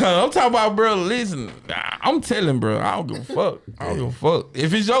 Yeah, cause I'm talking about, bro. Listen, I'm telling, bro. I don't give a fuck. I don't give a fuck.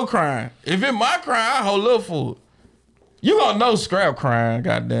 If it's your crime, if it's my crime, I hold up for it. You gonna know Scrap crime,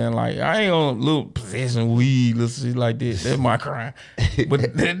 goddamn. Like I ain't gonna look possessing weed, little shit like this. That's my crime.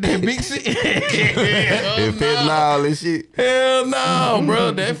 But that big shit, That fentanyl and shit. hell no,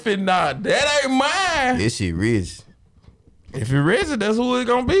 bro. That fentanyl, that ain't mine. That shit rich. If it rich, that's who it's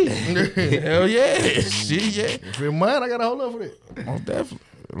gonna be. Hell yeah, shit yeah. If it's mine, I gotta hold up for that. Most definitely.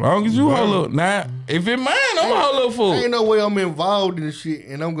 As long as you hold up. Now, if it's mine, I'm gonna hold up for Ain't it. no way I'm involved in the shit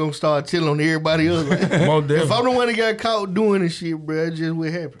and I'm gonna start telling on everybody else. Like, Most if definitely. I'm the one that got caught doing this shit, bro, that's just what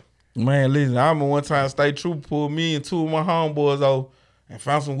happened. Man, listen, I remember one time State Trooper pulled me and 2 of my homeboys over and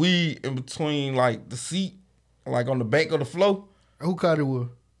found some weed in between like the seat, like on the back of the floor. Who caught it was?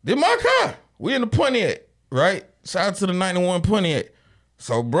 This my car. We in the Pontiac, right? Shout out to the 91 Pontiac.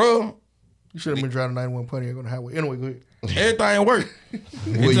 So, bro, You should have been driving 91 Pontiac on the highway. Anyway, go ahead. everything worked.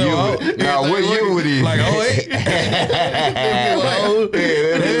 What year would he? Like 08.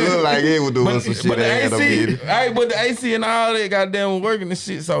 It look like it was doing some shit. But the that had AC, up but the AC and all that goddamn was working and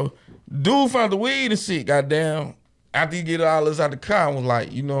shit. So dude found the weed and shit, goddamn. After he get all this out the car, and was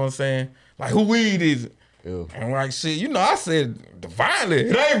like, you know what I'm saying? Like, who weed is it? Yeah. And like shit, you know, I said divinely,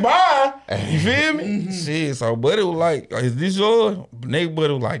 it ain't mine. You feel me? Shit. So buddy was like, is this yours? Next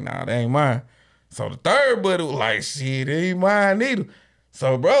buddy was like, nah, that ain't mine. So the third buddy was like, shit, it ain't mine either.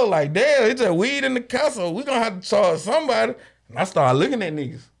 So bro, like, damn, it's just weed in the car, so we gonna have to charge somebody. And I started looking at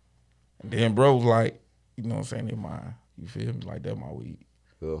niggas. And then bro was like, you know what I'm saying, it's mine. You feel me? Like, that's my weed.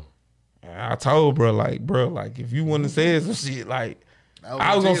 Yeah. And I told bro, like, if you wouldn't have said some shit, like,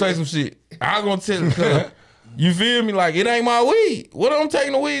 I was gonna say some shit. I was gonna tell you, cause you feel me? Like, it ain't my weed. What I'm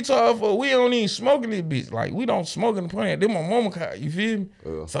taking the weed charge for? We don't even smoking this bitch. Like, we don't smoke in the plant. This my mama car. You feel me?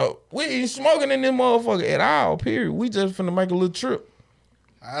 Yeah. So we ain't smoking in this motherfucker at all. Period. We just finna make a little trip.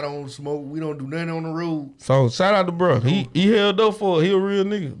 I don't smoke. We don't do nothing on the road. So shout out to bro. He held up for it. He a real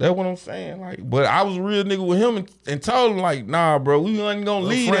nigga. That's what I'm saying. Like, but I was a real nigga with him and told him like, nah, bro, we ain't gonna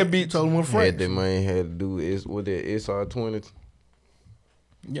leave that bitch. Told him what Had friend. that man had to do is with that SR20.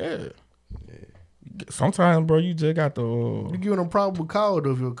 Yeah. Sometimes, bro, you just got You to. giving them probable cause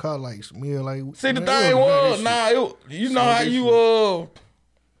though if your car like smell like. See, the Man, thing you was, don't do that shit. you know how you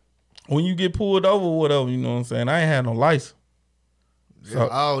when you get pulled over or whatever, you know what I'm saying? I ain't had no license. Yeah,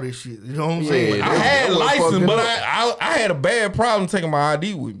 all this shit. You know what I'm saying? Yeah, I had that license, fucking but up. I had a bad problem taking my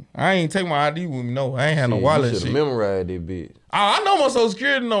ID with me. I ain't take my ID with me. No, I ain't had no wallet You and should shit. have memorized that bitch. I know my social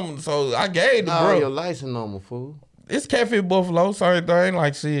security number, so I gave the Nah, bro. your license number, fool. It's Cafe Buffalo, sorry thing,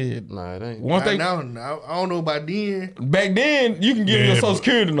 like shit. Nah, it ain't. Once they Now, I don't know about then. back then, you can give your Yeah, social but-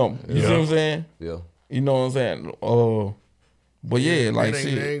 security number. You see what I'm saying? Yeah. You know what I'm saying? But yeah, like They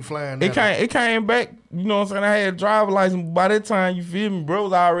shit. ain't flying. It came back, you know what I'm saying? I had a driver license. By that time, you feel me, bro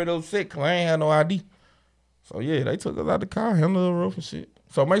was already upset because I ain't had no ID. So yeah, they took us out the car, handled the roof and shit.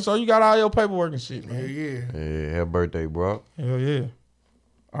 So make sure you got all your paperwork and shit, Yeah, man. yeah. Yeah, happy birthday, bro. Hell yeah.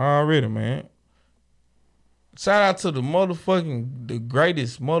 Already, man. Shout out to the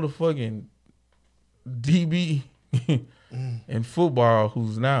greatest motherfucking DB in football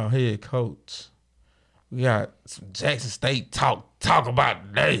who's now head coach. We got some Jackson State talk about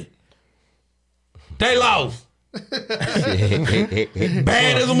today. They lost. Bad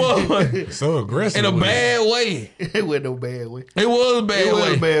as a motherfucker. So aggressive. In a with it. bad way. It wasn't no bad way. It was a bad It was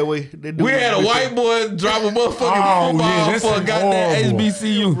way. a bad way. They do We had a white boy drop a motherfucking Oh, football yeah, that's for a goddamn horrible.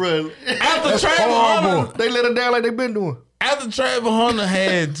 HBCU. Bro, After Travis Hunter, they let her down like they been doing. after Travis Hunter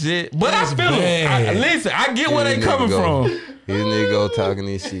had jet, but I feel bad. him. Listen, I get where they Here coming nigga go. from. Here nigga go talking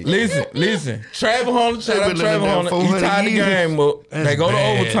this shit. Listen. Travis Hunter, shout out been Travis letting Hunter. down He 400 tied the years. game up. They go to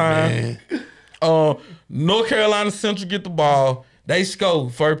bad, overtime. North Carolina Central get the ball. They score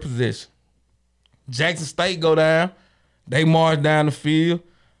first possession. Jackson State go down. They march down the field.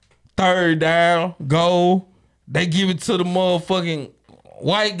 Third down, goal. They give it to the motherfucking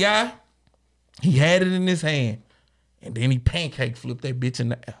white guy. He had it in his hand. And then he pancake flipped that bitch in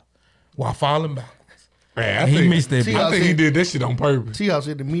the air. while falling backwards. Man, He missed that. See, I think he did that shit on purpose. Seahawks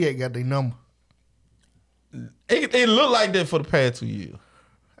said the MEAC got their number. It looked like that for the past 2 years.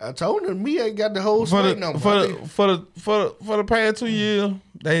 I told them MEAC got the whole For state the, number. for the past 2 years,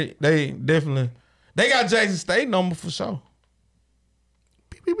 they definitely they got Jackson State number for sure.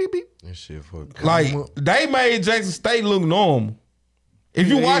 Beep, beep, beep, beep. That shit fucked. Like they made Jackson State look normal. If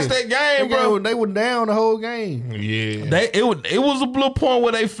you watch that game, bro, they were down the whole game. Yeah. it was a little point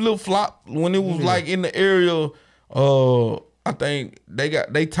where they flip flop when it was like in the area. I think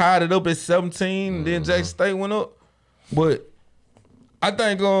they tied it up at 17, and then Jackson State went up. But I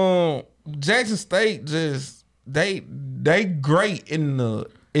think Jackson State just they great in the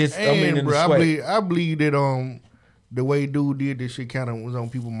in the bro, SWAC. I believe that the way dude did this shit kind of was on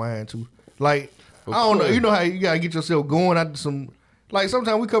people's mind too. Like I don't know, you know how you gotta get yourself going after some. Like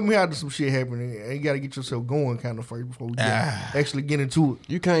sometimes we come here after some shit happening, and you gotta get yourself going kind of first before we actually get into it.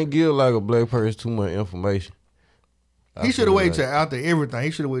 You can't give like a black person too much information. He should have waited till after everything.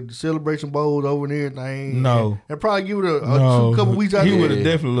 He should have waited to celebration bowls over and everything. No. and probably give it a couple weeks He after. would have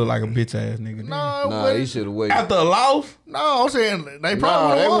definitely looked like a bitch ass nigga. Nah, he should have waited. After a loss, No, I'm saying they Nah,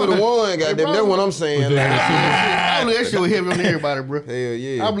 probably they would would have won. Goddamn, that's what I'm saying. I believe that shit was heavy on everybody, bro. Hell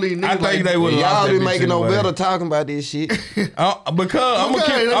yeah. I believe niggas I think like, they would. Y'all didn't make it no better talking about this shit. Because I'm gonna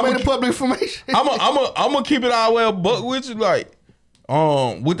Okay, they made keep. it public information. I'm gonna keep it all the way a buck with you. Like,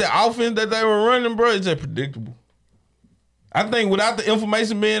 with the offense that they were running, bro, it's just predictable. I think without the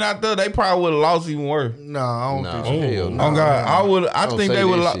information being out there, they probably would have lost even worse. No, I don't think so. Hell no. Oh God, I Don't think say they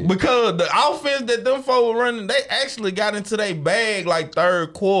would that have shit. because the offense that them folks were running, they actually got into their bag like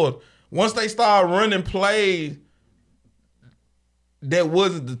third quarter. Once they started running plays that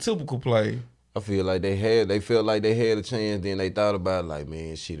wasn't the typical play. I feel like they felt like they had a chance. Then they thought about it, like,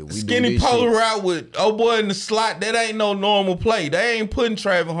 man, shit. If we Skinny do this polar shit, route with boy in the slot, that ain't no normal play. They ain't putting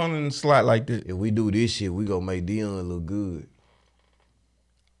Travis Hunter in the slot like that. if we do this shit, we gonna make Dion look good.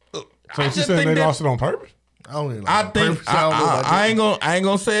 So I you just saying think they that- lost it on purpose? I don't think. I Like think purpose. don't know about I that. ain't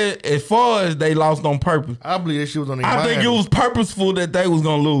gonna say it as far as they lost on purpose. I believe that shit was on their I mind. think it was purposeful that they was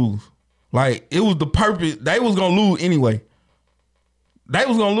gonna lose. Like it was the purpose. They was gonna lose anyway. They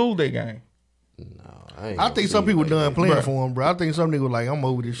was gonna lose that game. I think some people done playing for him, bro. I think some niggas like, I'm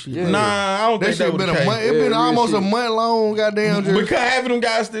over this shit. Yeah. Bro. Nah, I don't That think shit that was been the a case. month. It been Yeah, almost real a shit. month long. Goddamn. Just, Because half of them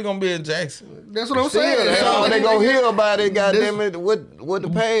guys still gonna be in Jackson. that's what I'm Still, saying. that's all they gonna hear about it. Goddamn it, what the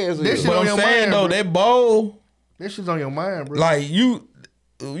pass This is. shit But on I'm your saying mind, though, bro. that bowl, That shit's on your mind, bro. like you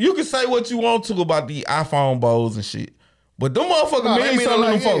can say what you want to about the iPhone bowls and shit, but them motherfuckers Nah, mean a something to them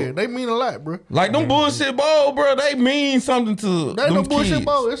lot. folks. Yeah, they mean a lot, bro. Like them bullshit bowl, bro, they mean something to That ain't them no bullshit kids.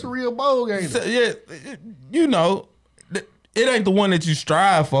 bowl. It's a real bowl game. So, yeah, you know, it ain't the one that you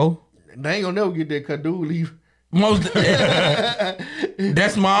strive for. They ain't gonna never get that Kadu leave.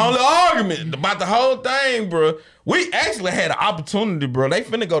 That's my only argument about the whole thing, bro. We actually had an opportunity, bro. They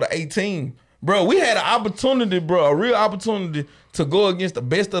finna go to 18, bro. We had an opportunity, bro, a real opportunity to go against the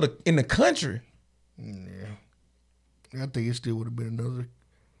best in the country. I think it still would have been another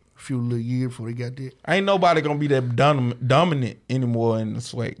few little years before they got that. Ain't nobody gonna be that dominant anymore in the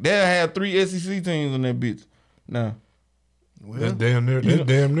SWAC. They'll have 3 SEC teams in that bitch. Nah. That's damn near. That's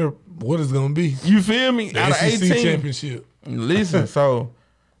damn near what it's gonna be. You feel me? The Out of SEC 18. championship. Listen, so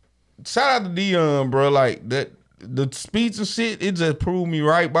shout out to Dion, bro. Like that, the speech and shit, it just proved me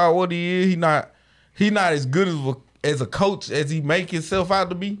right about what he is. He not as good as a coach as he make himself out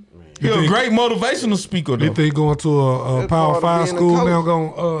to be. He a great motivational speaker though. You think going to a That's Power part of 5 being a school coach. now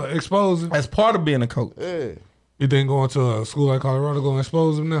gonna expose him? That's part of being a coach. Yeah. You think going to a school like Colorado gonna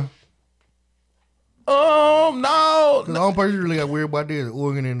expose him now? No, The only person you really got worried about there is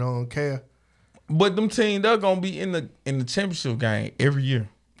Oregon and Cal. but them teams they're gonna be in the championship game every year.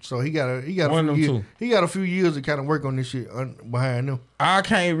 So he got One of a them few two. years. He got a few years to kind of work on this shit behind them. I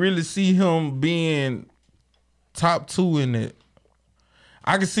can't really see him being top 2 in it.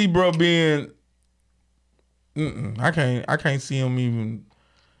 I can see bro being. I can't see him even.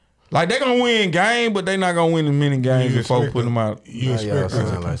 Like they gonna win game, but they not gonna win as many games You before expect putting them out. You Now y'all expect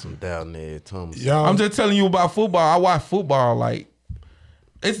sound like some down there Thomas. y'all? I'm just telling you about football. I watch football like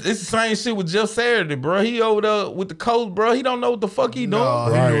it's the same shit with Jeff Saturday, bro. He over there with the coach, bro. He don't know what the fuck he doing. Nah,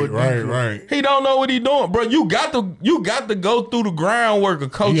 he knew right, it right. He don't know what he doing, bro. You got to go through the groundwork of You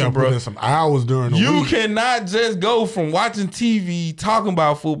coaching, gotta put bro. in some hours during the You week. cannot just go from watching TV talking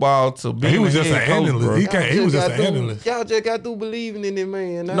about football to being He was a just an head coach, analyst. bro. He can't. He was just got an through- analyst. Y'all just got through believing in it,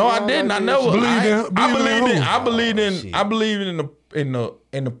 man. No, I didn't. I never. I believed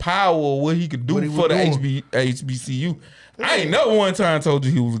in the power of what he could do What he for was the HBCU. I ain't never one time told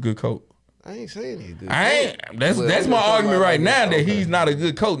you he was a good coach. I ain't saying he's good. That's my argument right now that he's not a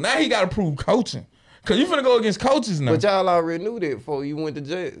good coach. Now he got to prove coaching. Cause you finna go against coaches now. But y'all already knew that before you went to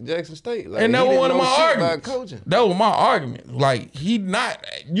Jackson State. Like, and that was one of my arguments. arguments. That was my argument. Like you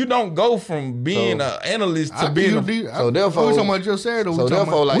don't go from being an analyst to being so therefore, we talking about just Saturday. So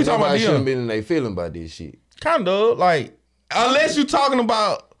therefore, like nobody shouldn't be in their feeling about this shit. Kind of like unless you're talking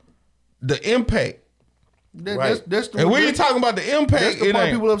about the impact. That's the, and we ain't talking about the impact. That's the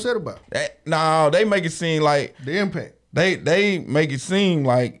part people upset about. No, they make it seem like the impact. They make it seem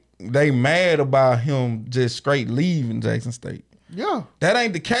like they mad about him just straight leaving Jackson State. Yeah. That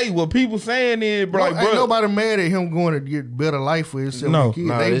ain't the case. What people saying is, bro, ain't nobody mad at him going to get better life for himself. No,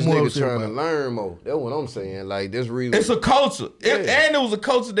 this nigga trying to learn more. That's what I'm saying. Like, this reason. It's a culture. And it was a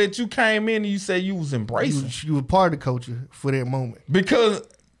culture that you came in and you said you was embracing. You were part of the culture for that moment. Because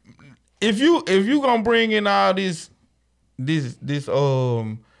if you gonna bring in all this fanfare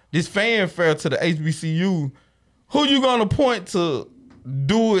to the HBCU, who you gonna point to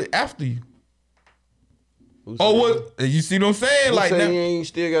do it after you? Or what? You see what I'm saying? Who like say you ain't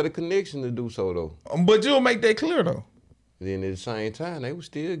still got a connection to do so though. But you'll make that clear though. Then at the same time, they was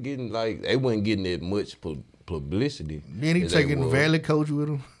still getting they wasn't getting that much publicity. Then he taking the Valley coach with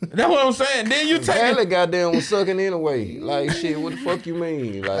him. That's what I'm saying. Then you take Valley goddamn was sucking anyway. Like shit, what the fuck you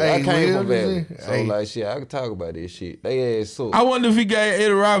mean? Like I came from Valley, so like shit, I can talk about this shit. They ass suck. I wonder if he gave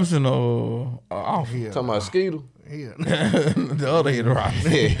Eddie Robinson off. Talking about Skeeter. Yeah. The other Eddie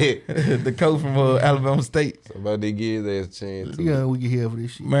Robinson, the coach from Alabama State. Somebody give his ass a chance. Yeah, we get here for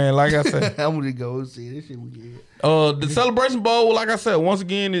this shit. Man, like I said, I'm gonna go and see this shit. We get. The Celebration Bowl, like I said, once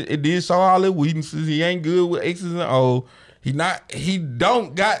again, it did show all the weaknesses. He ain't good with X's and O's. He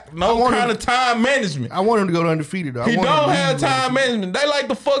don't got no kind of time management. I want him to go undefeated though. He don't have time management. They like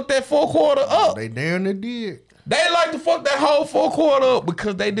to fuck that fourth quarter up. They damn near did. They like to fuck that whole fourth quarter up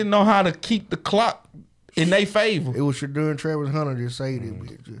because they didn't know how to keep the clock in their favor. It was Shadeur and Travis Hunter that say that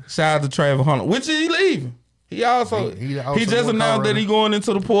bitch. Shout out to Travis Hunter, which is he leaving. He also he just announced that he going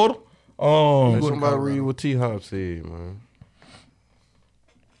into the portal. Somebody read what T-Hop said, man.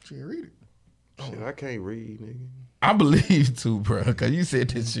 Shit, read it. Shit, I can't read, nigga. I believe too, bro, because you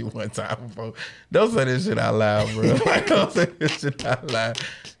said this shit one time before. Don't say this shit out loud, bro. Don't say this shit out loud.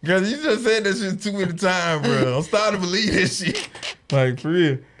 Because you just said this shit too many times, bro. I'm starting to believe this shit. Like, for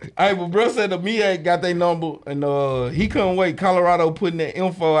real. Hey, but bro said the MIA got their number, and he couldn't wait. Colorado putting that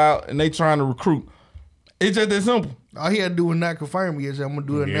info out, and they trying to recruit. It's just that simple. All he had to do was not confirm me. He said, I'm going to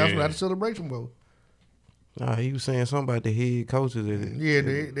do an announcement at the Celebration Bowl. Nah, he was saying something about the head coaches. Yeah,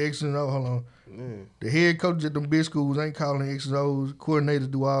 the X and O. Hold on. Yeah. The head coaches at them big schools ain't calling X and O's.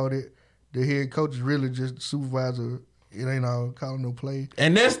 Coordinators do all that. The head coach is really just the supervisor. It ain't all calling no play.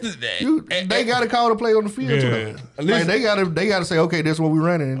 And that's they got to call the play on the field too. Like they got to say, okay, that's what we're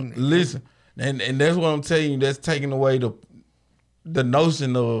running. Listen, and that's what I'm telling you. That's taking away the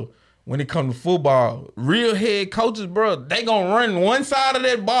notion of when it comes to football. Real head coaches, bro, they gonna run one side of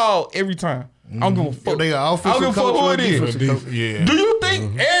that ball every time. I don't give a fuck. They are offensive coach who it is. Yeah. Do you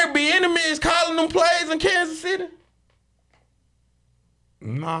think Eric Bieniemy is calling them plays in Kansas City?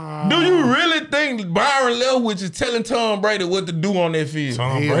 Nah. Do you really think Byron Leftwich is telling Tom Brady what to do on that field?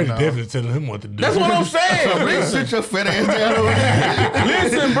 Tom Brady definitely telling him what to do. That's what I'm saying. Sit your fat ass down over there.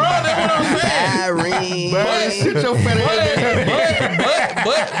 Listen, bro, that's what I'm saying. Sit your fat ass down.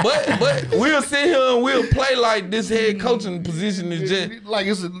 But we'll sit here and we'll play like this head coaching position is just like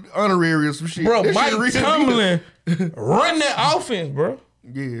it's an honorary or some shit. Bro, Mike Tomlin run that offense, bro.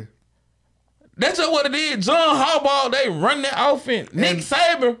 Yeah. That's just what it is. John Harbaugh, they run that offense. Nick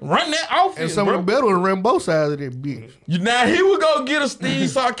Saban run that offense, and some of the better ones run both sides of that bitch. Now he would go get a Steve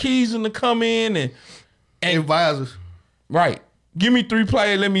Sarkisian to come in and advisors. Right. Give me 3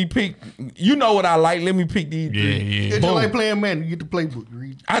 players. Let me pick. You know what I like. Let me pick these 3. Yeah. It's just like playing man. You get the playbook.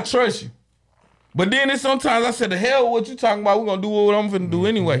 Read. I trust you. But then sometimes I said, the hell with what you talking about. We're going to do what I'm finna do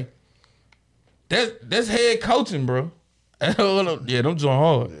anyway. That's head coaching, bro. Yeah, them join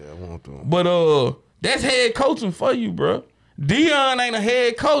hard. Yeah, I want them. But that's head coaching for you, bro. Dion ain't a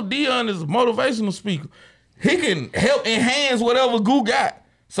head coach. Dion is a motivational speaker. He can help enhance whatever Goo got.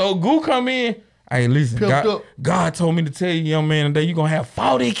 So Goo come in, hey, listen, God told me to tell you, young man, today you're going to have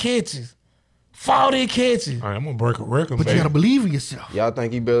 40 catches. 40 catches. All right, I'm going to break a record, But you got to believe in yourself. Y'all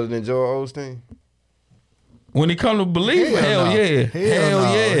think he better than Joel Osteen? When it comes to belief, hell yeah.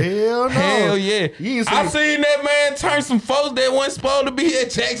 Hell yeah. I seen that man turn some folks that wasn't supposed to be at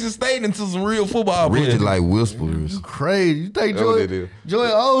Jackson State into some real football players. Really like whisperers. Crazy. You think Joel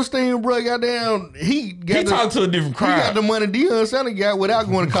Osteen, bro, goddamn, he talked to a different crowd. He got the money Deion Sanders got without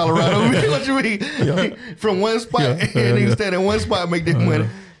going to Colorado. What you mean? From one spot, and he stand in one spot and make that money.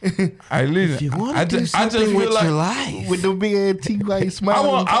 Hey, listen. I just feel like life. with the big ass teeth like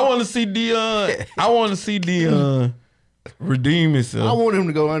smiling. I want to see Deion. I want to see Deion redeem himself. I want him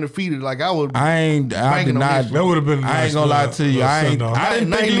to go undefeated. Like I would. I did not. That would have been. I ain't gonna lie to you. I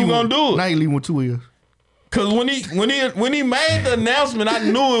didn't think he was gonna do it. Now he leaving with 2 years. Cause when he made the announcement, I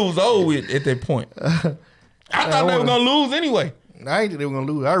knew it was over with at that point. I thought they were gonna lose anyway. I ain't think they were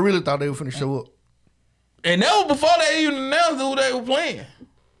gonna lose. I really thought they were finna show up. And that was before they even announced who they were playing.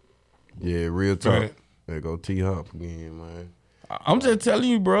 Yeah, real talk. Right. There go T-Hop again, man. I'm just telling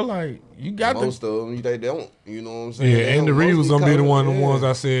you, bro. Like you got Most of them, they don't. You know what I'm saying? Yeah, Andy Reid was gonna be the ones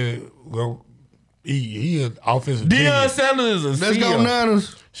I said. Well, he an offensive. Deion genius. Sanders is a Let's go CEO.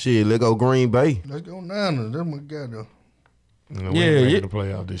 Niners. Shit, let go Green Bay. Let's go Niners. That's my guy though. No, Yeah, we ain't yeah. making the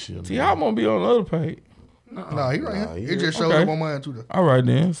playoff this year. See, I'm gonna be on the other page. Nah, he right Nah, here. he It just showed okay. up on mine too though. All right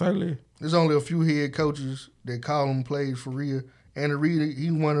then, say less. There's only a few head coaches that call them plays for real. Andy Reid,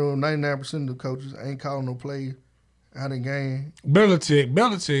 he one of them 99% of the coaches ain't calling no plays out of game.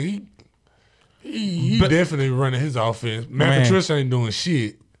 Belichick, he definitely running his offense. Matt Man. Patricia ain't doing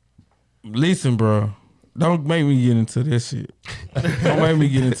shit. Listen, bro. Don't make me get into that shit. Don't make me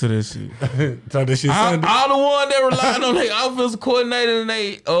get into that shit. So that shit All Sunday. the ones that relying on their offensive coordinator and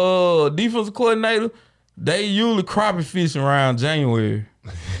their defensive coordinator, they usually crappie fishing around January.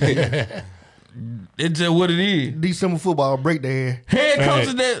 It's just what it is. December football break their ass. Head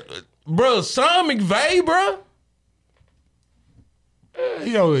coaches that, bro, Sean McVay, bro.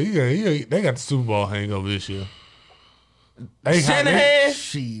 They got the Super Bowl hangover this year. Shanahan.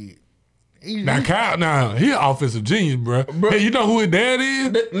 Shit. Now Kyle, he an offensive genius, bro. Hey, you know who his dad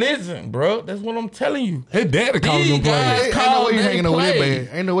is? Listen, bro, that's what I'm telling you. His daddy calling them These guys- players. Ain't no way you They hanging over there play.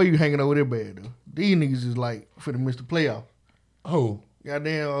 bad. Ain't no way you hanging over there bad though. These niggas is like for the miss the playoff. Who?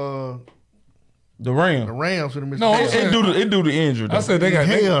 Goddamn The the Rams. Rams for the miss No, the I'm playoff. saying- It do the injury. I said they got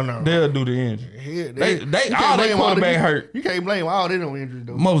Hell no. they'll do the injury. Hell, They you can't all their blame quarterback the- hurt. You can't blame all they don't injuries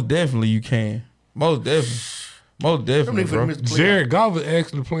though. Most definitely you can. Most definitely. Most Them definitely, niggas for the bro. miss the playoff. Jared Goff is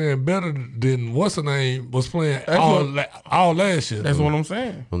actually playing better than what's her name was playing all last year. That's what I'm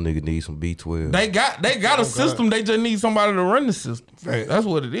saying. Them niggas need some B12. They got a system. They just need somebody to run the system. Right. That's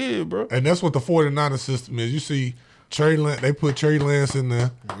what it is, bro. And that's what the 49ers system is. You see, Trey Lance, they put Trey Lance in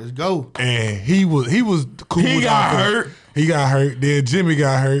there, Let's go. and he was cool. He with got offense. hurt. He got hurt. Then Jimmy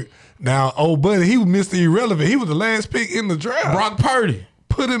got hurt. Now, old buddy, he was Mr. Irrelevant. He was the last pick in the draft. Brock Purdy.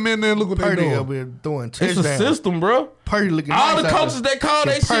 Put him in there. Look what they Purdy doing. up here throwing It's a touchdowns. system, bro. Purdy looking All nice the out coaches there. they call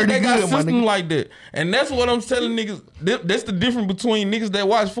they Yeah, shit, Purdy they got good, my system nigga. like that. And that's what I'm telling niggas. That's the difference between niggas that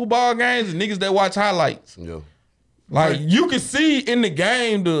watch football games and niggas that watch highlights. Yeah. Like you can see in the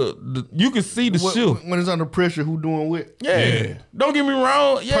game you can see the shift. When it's under pressure, who doing what? Yeah. Don't get me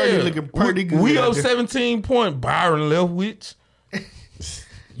wrong. Yeah. Purdy looking pretty good We out up there. 17 point Byron Leftwich.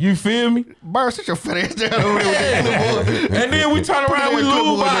 You feel me? Byron, sit your fat ass down over there. Yeah. And then we turn around, we that lose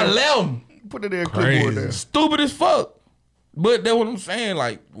clipboard by there. 11. Put it in a Crazy. clipboard there. Stupid as fuck. But that's what I'm saying.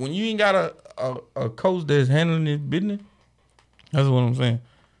 Like when you ain't got a coach that's handling his business, that's what I'm saying.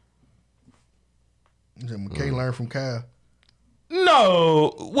 He said McKay learned from Kyle.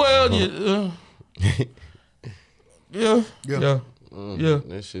 No, well, yeah. Yeah.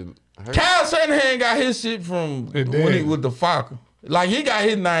 That shit hurt. Kyle Shanahan got his shit from It when he did. with the Falcons. Like he got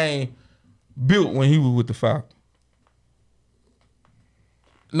his name built when he was with the Falcons.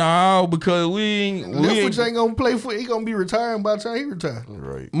 No, because we ain't Leftwich ain't gonna play for. He gonna be retiring by the time he retire.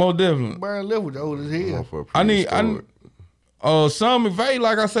 Right. most definitely. Byron Leftwich old as hell. Motherfucker I need prehistoric. Sean McVay,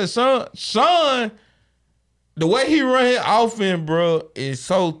 like I said, Sean, the way he run his offense, bro, is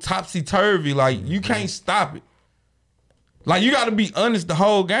so topsy turvy. Like you can't stop it. Like you got to be honest the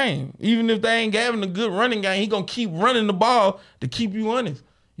whole game. Even if they ain't having a good running game, he gonna keep running the ball to keep you honest.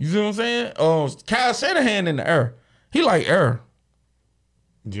 You see what I'm saying? Kyle Shanahan in the air. He like air.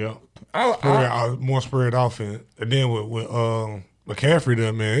 Yeah. More spread offense. And then with McCaffrey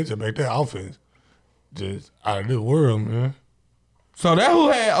there, man, it just make that offense just out of this world, man. So that who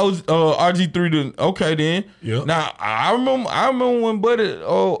had RG3 to okay then. Yep. Now I remember when Buddy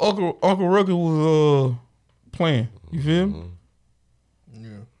Uncle Rucker was playing. You feel me? Yeah.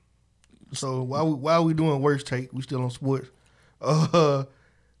 So while we doing worst take, we still on sports.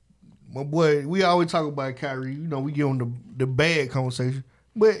 My boy, we always talk about Kyrie. You know, we give him the bad conversation,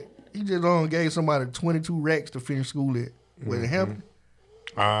 but he just gave somebody 22 racks to finish school at. Was it Hampton?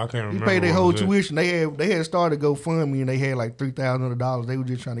 I can't remember. He paid their what whole was it. tuition. They had started GoFundMe and they had like $3,000. They were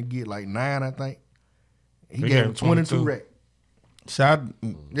just trying to get like $9, I think. He They gave gave him 22 22. racks. Shout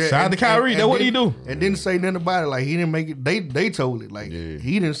out to Kyrie. That's what he do. And didn't say nothing about it. Like, he didn't make it. They told it. Like, he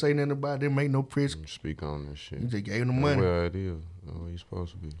didn't say nothing about it. Didn't make no press. Speak on that shit. He just gave him the money. Where it is. Where you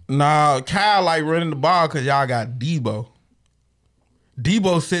supposed to be. Nah, Kyle like running the ball because y'all got Debo.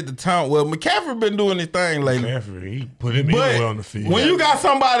 Debo set the tone. Well, McCaffrey been doing his thing lately. McCaffrey, he put him anywhere on the field. When you got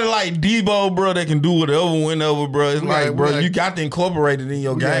somebody like Debo, bro, that can do whatever, whenever, bro, it's like, bro, you got to incorporate it in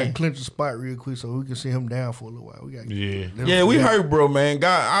your We game. got to clinch the spot real quick so we can see him down for a little while. We got Yeah, we hurt, bro, man.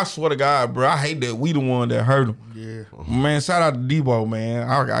 God, I swear to God, bro, I hate that we the one that hurt him. Yeah, man. Shout out to Debo, man.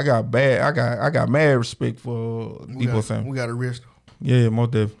 I got mad respect for Debo Samuel. We got to rest him. Yeah,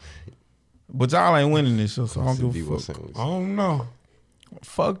 most definitely. But y'all ain't winning this shit, so I don't give a fuck. I don't know.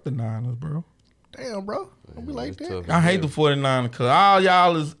 Fuck the Niners, bro. Damn, bro. Don't be like that. I hate the 49ers because all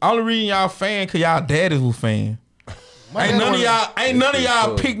y'all is only reason y'all fan because y'all daddies was fan. Ain't none of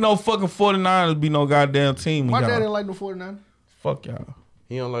y'all pick no fucking 49ers be no goddamn team. My dad didn't like the 49ers. Fuck y'all.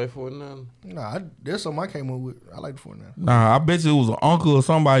 He don't like 49ers? Nah, that's something I came up with. I like the 49ers. Nah, I bet you it was an uncle or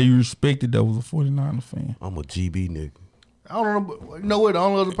somebody you respected that was a 49er fan. I'm a GB nigga. I don't know. But you know what? The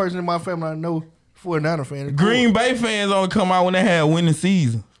only other person in my family I know 49er fan is Green Bay fans only come out when they had winning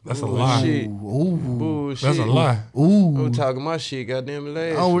season. That's a lie. Bullshit. That's a lie. Ooh. I'm talking my shit, goddamn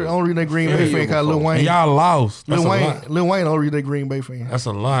last. I don't read that Green Bay fan called Lil Wayne. And y'all lost. Lil Wayne don't read that Green Bay fan. That's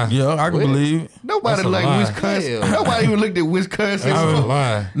a lie. Yeah, I can believe it. Nobody That's a like lie. Wisconsin. Hell. Nobody even looked at Wisconsin. That's a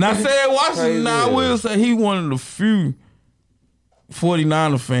lie. Now, said Washington, I will say he one of the few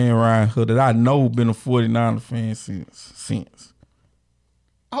 49er fan around here that I know been a 49er fan since.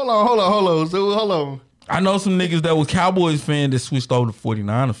 Hold on. So, hold on. I know some niggas that was Cowboys fan that switched over to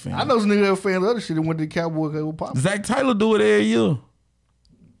 49er fan. I know some niggas that were fans of other shit that went to the Cowboys because it was popping. Zach Taylor do it every year.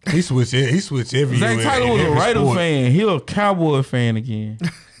 He switched every year. Zach Taylor was a Raider fan. He a Cowboy fan again.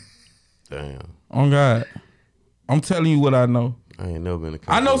 Damn. Oh God, I'm telling you what I know. I ain't never been a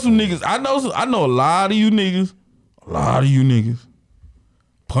I know some niggas. I know a lot of you niggas.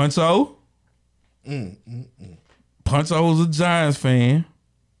 Puncho. Puncho was a Giants fan.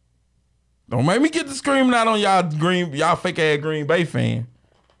 Don't make me get to screaming out on y'all fake ass Green Bay fan.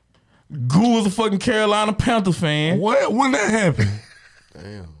 Goo was a fucking Carolina Panthers fan. What? When that happened?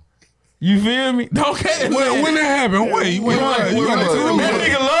 Damn. You feel me? Don't care. When that happened? Wait. That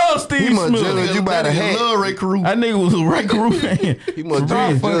nigga love Steve He must Smith. judge you by the hat. Love Ray Carew. That nigga was a Ray Carew fan. He must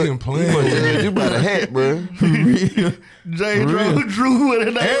Stop judge fucking He must playing. judge you by the hat, bro. James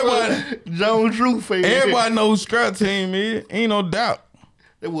Drew. Jones Drew fan. Everybody knows who Scrap Team is. Ain't no doubt.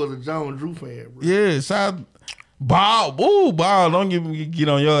 It was a Jones Drew fan, bro. Yeah, shout Ball. Ooh, Ball, don't get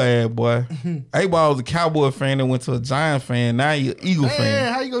on your ass, boy. A-Ball was a Cowboy fan that went to a Giant fan. Now he an Eagle fan.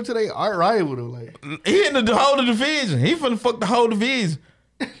 Man, how you go to their art rival though? Like, He in the whole division. He finna fuck the whole division.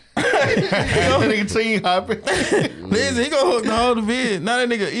 that nigga team hopping. Listen, he gonna hook the whole division. Now that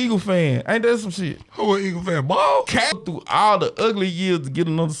nigga Eagle fan. Ain't that some shit? Who an Eagle fan? Ball? Cat through all the ugly years to get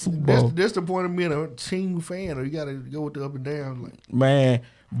another Super Bowl. That's the point of being a team fan. Or you gotta go with the up and down. Like, Man,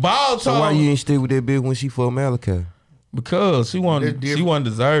 Ball So told why you ain't stay with that bitch when she for Malachi? because she wasn't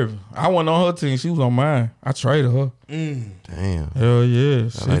deserving. I wasn't on her team. She was on mine. I traded her. Damn. Hell yeah.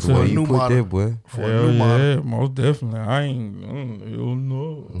 I like the way you new put model. that, boy. for a Hell new model. yeah, most definitely. I don't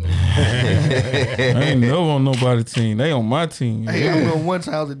know. I ain't never on nobody's team. They on my team. Hey, I remember one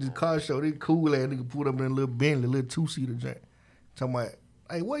time I was at this car show. This cool ass nigga pulled up in a little Bentley, little 2-seater joint. Talking about,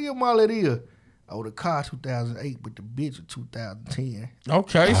 hey, what year model it is? Oh, the car 2008, but the bitch was 2010.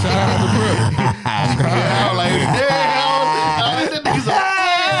 Okay, shout out to I was like, damn, that nigga's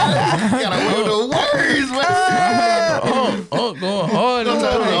gotta win the words, man. going hard.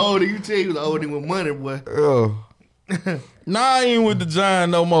 Sometimes he was older. You tell he was older with money, boy. Oh. Nah, I ain't with the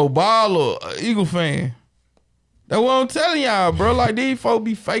Giants no more. Ball or Eagle fan. That's what I'm telling y'all, bro. Like, these folks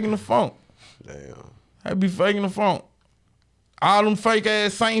be faking the funk. Damn. They be faking the funk. All them fake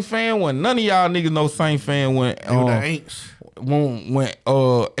ass Saint fan when none of y'all niggas know Saint fan when They were the Aints. when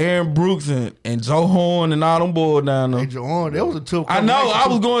Aaron Brooks and Joe Horn and all them boys down Hey, there. Joanne, that was a tough I combination. know. I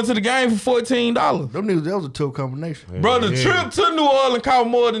was going to the game for $14. Them niggas, that was a tough combination. Bro, the trip to New Orleans cost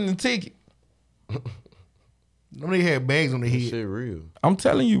more than the ticket. Them niggas had bags on their That head. shit real. I'm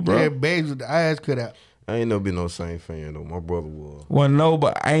telling you, They bro. had bags with the eyes cut out. I ain't never been no Saint fan though. My brother was.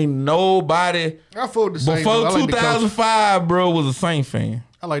 Ain't nobody I fought the same. before I like the coach. 2005, bro, was a Saints fan.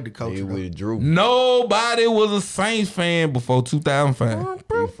 I like the coach. He though. with Drew. Nobody was a Saints fan before 2005. He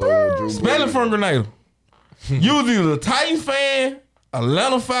fought with Drew. Spell it from Grenada. You was either a Titans fan,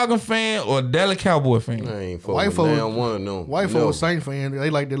 Atlanta Falcon fan, or a Dallas Cowboy fan. I ain't fought White with folks- damn one of them. White No. folks Saint fan, they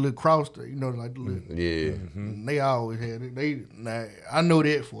like that little cross, you know, like the little. Yeah. They always had it. I know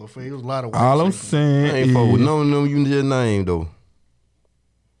that for a fact. It was a lot of white All I'm Saints. saying I ain't fought with is, none of them you just named though.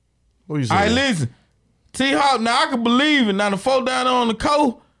 What you All right, saying? listen. T-Hawk, now I can believe it. Now the folk down there on the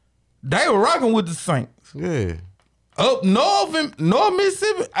coast, they were rocking with the Saints. Yeah. Up north in North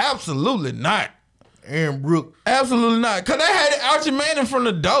Mississippi, absolutely not. Aaron Brooks. Absolutely not. Cause they had Archie Manning from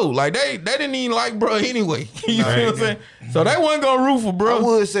the door. Like they didn't even like bro anyway. You see what I'm saying? So they wasn't gonna root for I bro.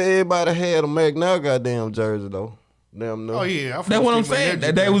 would say everybody had a McNair goddamn jersey though. Damn no. Oh yeah, That's what I'm saying.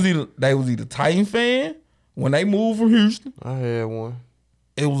 That they was either Titan fan when they moved from Houston. I had one.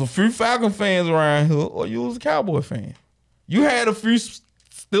 It was a few Falcon fans around here, or you was a Cowboy fan. You had a few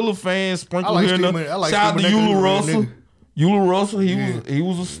Steelers fans sprinkled here. Shout out to Eula Russell. Eula Russell, he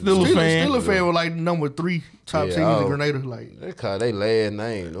was a Steelers fan. Steelers fan was like number 3 top teams in Grenada. Like They call they last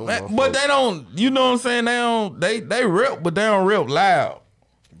name. But they don't. You know what I'm saying? They don't. They rep, but they don't rep loud.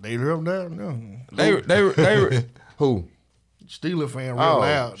 they rep down. No, They Who? Steelers fan real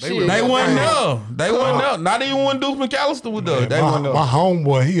loud. shit. They wasn't there. They wasn't there. Not even when Deuce McAllister was there. They wasn't there. My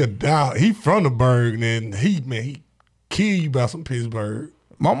homeboy, he a dog. He from the Berg, and he kill you about some Pittsburgh.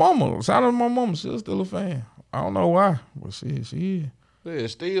 My mama, shout out to my mama, she's still a fan. I don't know why, but she is. Yeah,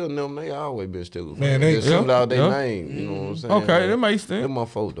 still them. They always been Steelers. Man, they- just send out their yeah. name. You know what I'm saying? Okay, that makes sense. Them my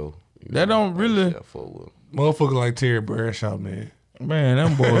folk though. You That know, don't really- I fuck with 'em. Motherfucker like Terry Bradshaw, man. Man,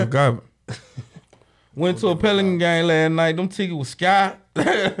 them boys got went to a Pelican game last night. Them tickets was sky.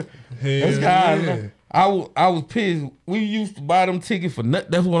 That's Yeah. I was pissed. We used to buy them tickets for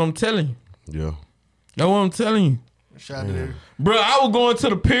nothing. That's what I'm telling you. Yeah. That's what I'm telling you. shout out to them. Bro, I was going to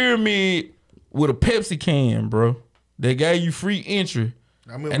the Pyramid with a Pepsi can, bro. They gave you free entry.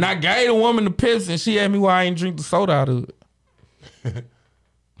 And I gave the woman the Pepsi, and she asked me why I ain't drink the soda out of it.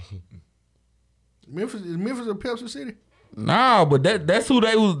 Memphis is Memphis a Pepsi city? Nah, but that's who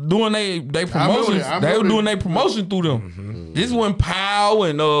they was doing they promotions. I They were remember doing that. their promotion through them. This one Powell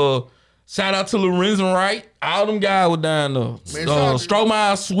and shout out to Lorenzen Wright. All them guys were down there. shout out to-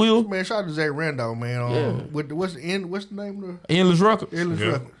 Stromae Swill, Man, shout out to Zach Randolph, man. With the, what's the name of Endless Records. the Endless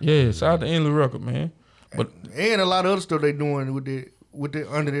Record? Yeah, shout out to Endless Record, man. But And a lot of other stuff they doing with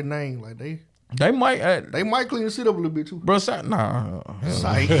the under their name. Like they might, they might clean the shit up a little bit too. bro. Nah,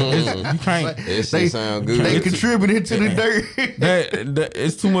 Psych. you can't. That shit sound good. They contributed to the dirt. that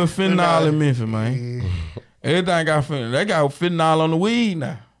it's too much fentanyl in Memphis, man. Everything got fentanyl. They got fentanyl on the weed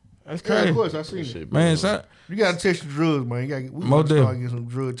now. That's Yeah, crazy, of course, I seen it. man. Shout, You gotta test your drugs, man. We Most gotta start getting some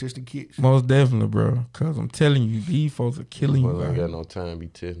drug testing kits. most definitely, bro. Cause I'm telling you, these folks are killing you. Well, I ain't bro. got no time to be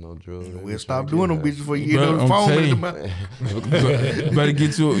testing no drugs. We'll stop doing them bitches before you Bro, get on the I'm phone telling with them. You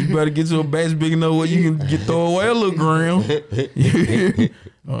better get you a batch big enough where you can get throw away a little gram.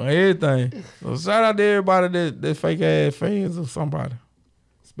 On everything. So shout out to everybody that fake ass fans of somebody.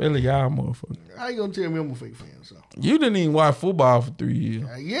 Especially y'all motherfuckers. How you gonna tell me I'm a fake fan? So You didn't even watch football for 3 years.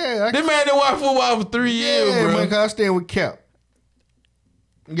 yeah, This man didn't watch football for 3 years, yeah, bro. man. 'Cause I stand with Cap.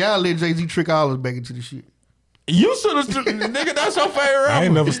 Y'all let Jay-Z trick all us back into the shit. You should have, nigga. That's your favorite rapper. I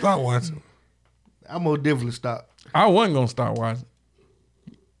ain't never stopped watching. I'm gonna definitely stop. I wasn't gonna start watching.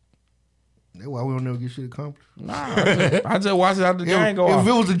 That's why we don't never get shit accomplished. Nah, I just watched it after the game go If off.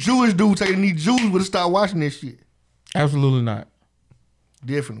 it was a Jewish dude taking these Jews would have stopped watching this shit. Absolutely not.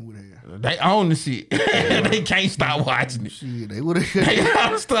 Definitely would have. They own the shit. They can't stop watching it. Shit, they would They have.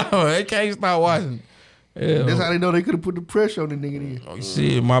 gotta stop. They can't stop watching it. Yeah. That's how they know they could have put the pressure on the nigga then.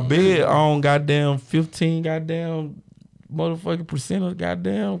 Shit, my bed on goddamn 15 goddamn motherfucking percent of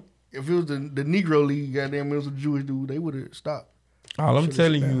goddamn. If it was the Negro League, goddamn, it was a Jewish dude, they would have stopped. All I'm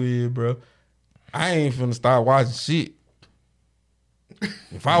telling you is, bro, I ain't finna start watching shit.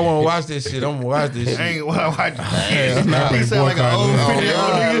 If I want to watch this shit, I'm gonna watch this I shit. ain't want to watch Yeah, shit. nah, They sound like an old boycott. video.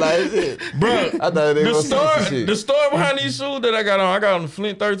 Oh, like it. Bro, I thought they the was some story, shit. the story behind these shoes that I got on the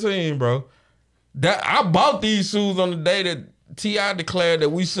Flint 13, bro. That I bought these shoes on the day that T.I. declared that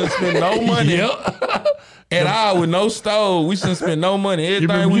we shouldn't spend no money at all with no store. We shouldn't spend no money. You Everything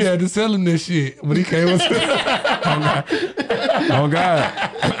remember we you had to selling this shit when he came up. Oh God,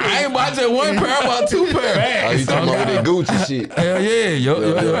 I ain't bought just one pair. I bought 2 pairs. Oh, you talking about that Gucci shit? Hell yeah,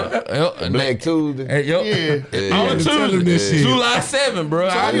 yo. Black Tuesday. Hey, yo. Yeah. On Yeah, telling this Tuesday, shit. July 7th, bro.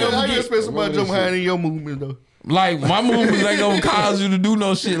 I never I forget. expect somebody to jump behind in your movement though. Like my movements ain't gonna cause you to do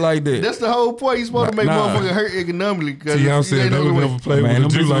no shit like that. That's the whole point. You supposed to make Nah. motherfuckers hurt economically. See, I'm saying they would never play Man,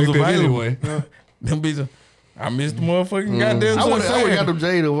 with a them Jew bitches like was that available. anyway. Them bitches. I missed the motherfucking goddamn I would have sunset. got them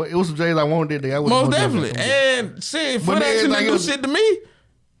J's. It was some J's I wanted that day. I would've Most most definitely. And shit, But Foot Action everything didn't do else- shit to me.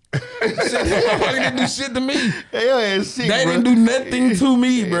 Shit, motherfucker didn't do shit to me. Hell yeah, sick, They bro. didn't do nothing to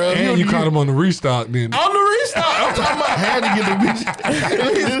me, bro. And you caught him on the restock then. On the restart, I'm talking about. I had to get the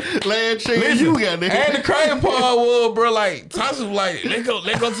bitch. Last chance you got there. And the crazy part was, bro, like Tasha was like, let go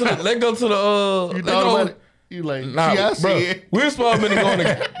to the You thought about it? You like, Nah, see, I bro, said. we supposed to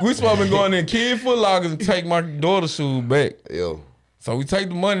been going in Kid Foot Lockers and take my daughter's shoes back. Yo. So we take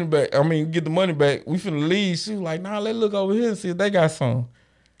the money back. I mean, get the money back. We finna leave. She was like, nah, let's look over here and see if they got some.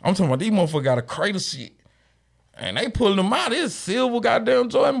 I'm talking about these motherfuckers got a crate of shit. And they pulling them out. It's silver goddamn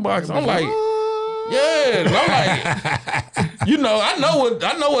Jordan box. I'm like, yeah. And I'm like, you know, I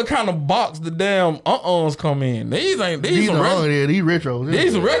know what kind of box the damn come in. These some retros. These retros.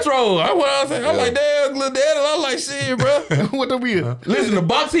 These some retros. That's what I'm saying. I'm like, damn, little daddy. I'm like, shit, bro. What the real? Listen, the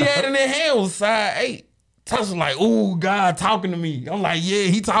box he had in his hand was size 8. Tess was like, ooh, God talking to me. I'm like, yeah,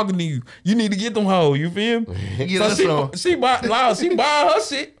 he talking to you. You need to get them hoes. You feel me? So she bought her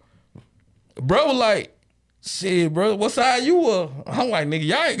shit. Bro was like, shit, bro, what size you were? I'm like, nigga,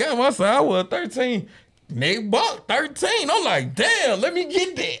 y'all ain't got my size. I was 13. Nigga bought 13. I'm like, damn, let me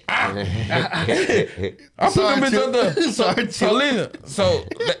get that. I put them bitch up there. So listen, so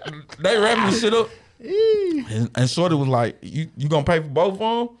they wrapping the shit up. And Shorty was like, you gonna pay for both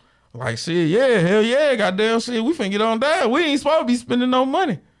of them? Like, shit, yeah, hell yeah, goddamn shit. We finna get on down. We ain't supposed to be spending no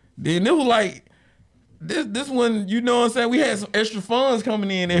money. Then it was like, this one, you know what I'm saying? We had some extra funds coming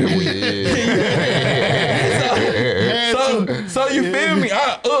in every week. So you feel me?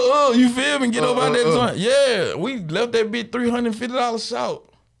 You feel me? Get over that joint. Yeah, we left that bitch $350 short.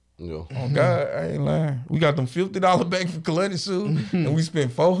 Yeah. Oh God, I ain't lying. We got them $50 back for Kalani shoes, and we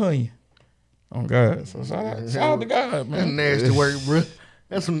spent $400. Oh God, so shout out to God, man. That's nasty work, bro.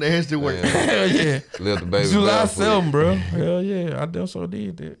 That's some nasty work. Hell yeah. Left the baby July 7th, bro. Hell yeah, I damn so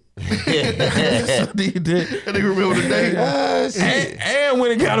did that. So did that. I didn't remember the day. And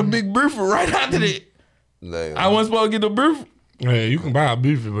when it got a big briefer right after that. Damn. I wasn't supposed to get the briefer. Yeah, you can buy a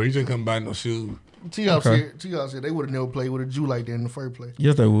beefy, but you just can't buy no shoes. T.O. said they would have never played with a Jew like that in the first place.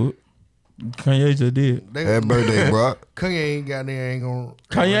 Yes, they would. Kanye just did. Happy birthday, bro. Kanye ain't got there, ain't gonna.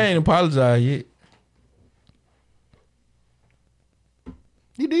 Kanye ain't apologized yet.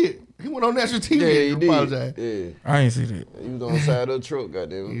 He did. He went on national TV Yeah, and he apologized. did. Yeah. I ain't see that. He was on the side of the truck,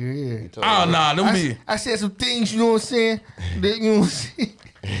 goddamn. Yeah. Oh, nah, them be. I said some things, you know what I'm saying? That, you know what I'm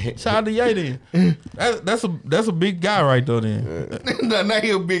saying? Shout out to Ye then. That's a big guy right there then. Now he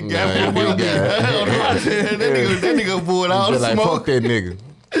a big guy. Nah, he a big guy. that nigga avoid all the Like, smoke. fuck that nigga.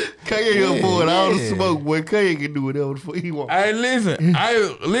 Kanye avoid all the smoke, boy. Kanye can do whatever the fuck he want. Hey, listen.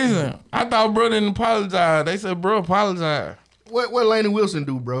 I thought bro didn't apologize. They said bro apologize. What Lainey Wilson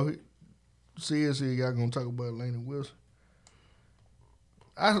do, bro? Seriously, y'all gonna talk about Lainey Wilson?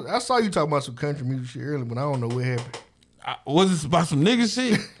 I saw you talking about some country music shit earlier, but I don't know what happened. Was this about some nigga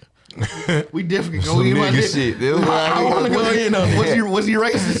shit? We definitely go Some in my nigga shit. That was I want to go in. Was he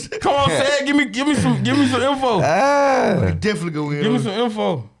racist? Come on, Sad. Give me some info. We definitely go in. Give me some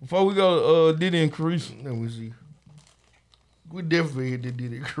info before we go. Diddy and Carissa. Let me see. We definitely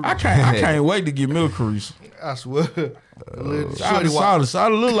did it. I can't wait to get Milk Carissa. I swear.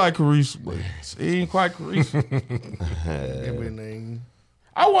 Shawty look like Carissa, but she ain't quite Carissa. Everything.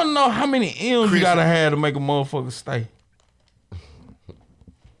 I want to know how many M's you gotta have to make a motherfucker stay.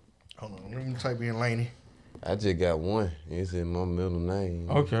 Hold on, let me type in Lainey. I just got one. It's in my middle name.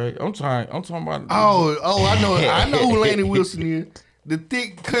 Okay, I'm talking about. Oh, I know who Lainey Wilson is. The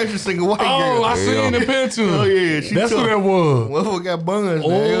thick country singer white girl. Oh, I seen the picture. Oh yeah, That's who that was. Motherfucker got buns.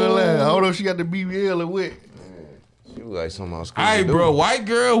 Oh. I don't know if she got the BBL or what. She was like something else. Hey, bro, white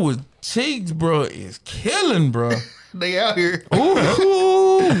girl with cheeks, bro, is killing, bro. They out here.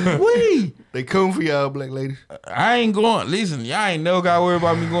 Ooh, wee. They come for y'all, black ladies. I ain't going. Listen, y'all ain't never got to worry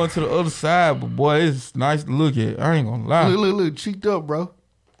about me going to the other side, but boy, it's nice to look at. I ain't gonna lie. Look, cheeked up, bro.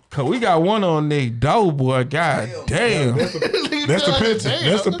 Cause we got one on there, dope boy. God damn. That's the picture.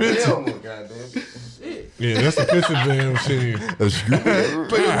 That's the picture. Yeah, that's the picture damn shit. Boy,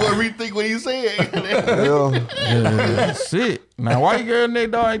 rethink what he said. Yeah, shit. Now, white girl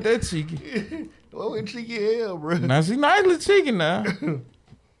next door ain't that cheeky. What with cheeky hell, bro? Now, she nicely cheeky now.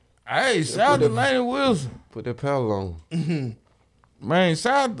 Hey, shout out to Lainey Wilson. Put that pedal on. Man,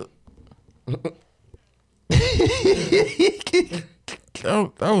 shout out to...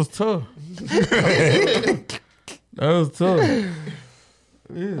 that was tough. That was tough.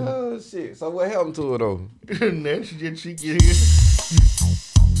 Yeah. Oh, shit. So what happened to her, though? Now she just cheeky here.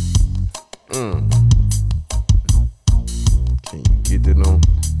 Can you get that on?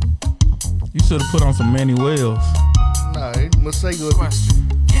 You should have put on some Manny Wells. Nah, it's Masego. Question.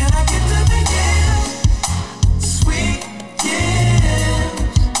 Can I get to the yes? Sweet yes.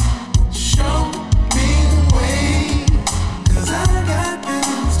 Show me the way. 'Cause I got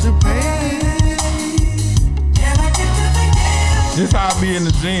bills to pay. Can I get to the yes? This how I be in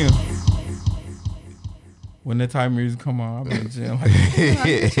the gym. When that type of music come on, I be in the gym.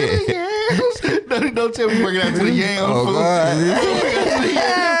 Don't don't tell me you working out to the yams. Oh, fool. God.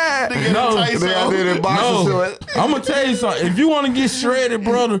 No, They out there in boxing shorts. I'm gonna tell you something. If you want to get shredded,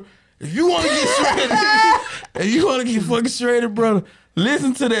 brother, if you want to get fucking shredded, brother,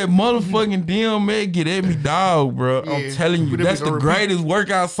 listen to that motherfucking DMX Get At Me Dog, bro. Yeah. I'm telling you, Put it that's on the repeat. greatest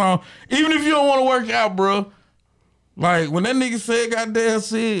workout song. Even if you don't want to work out, bro. Like when that nigga said, goddamn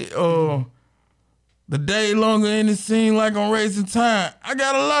shit, the day longer and it seemed like I'm racing time. I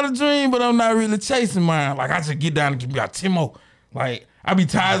got a lot of dreams, but I'm not really chasing mine. Like I just get down and give me a Timo. Like I be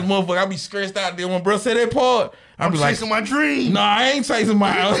tired as motherfucker. I be stressed out there when bro said that part. I'm be like, chasing my dream. no, I ain't chasing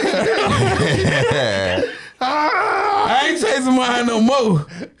mine. I ain't chasing mine no more.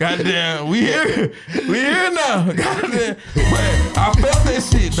 Goddamn, we here now. Goddamn, but I felt that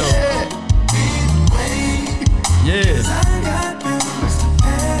shit though. Yeah.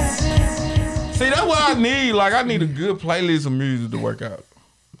 See, that's what I need. Like, I need a good playlist of music to work out.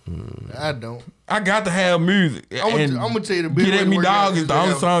 I don't. I got to have music. I'm gonna tell you the best Get way At to Me work out Dog is is the to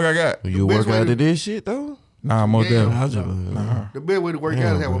only have- song I got. You best work way out to- to this shit though? Nah, most Yeah. definitely. The best way to work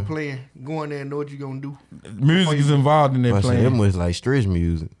out is have a plan. Go in there and know what you're gonna do. Music is involved in that I said that plan. was like stretch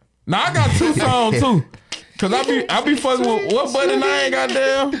music. Now I got 2 songs too. Cause I be fucking with what buddy name,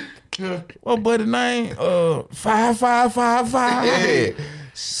 goddamn? What buddy name? 5555. Yeah.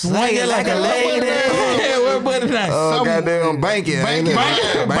 Swing it like a lady. What buddy name? Oh, goddamn banking. Bank it.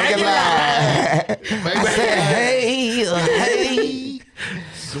 Banking Bank it live. Baby, Hey,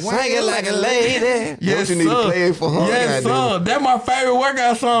 swing it like a lady. Yes, Don't you need sir. to play it for her? Yes, goddamn. sir. That's my favorite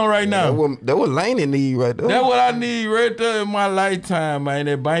workout song right now. That was Lane need right there. That's what I need right there in my lifetime, man.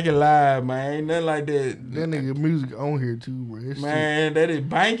 That Bank It Live, man. Ain't nothing like that. that nigga music on here too, bro. This Man, that is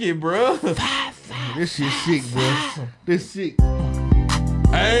Bank It, bro. shit, this shit sick, bro. This sick.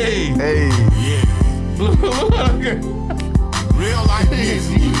 Hey. Hey, Look. Real life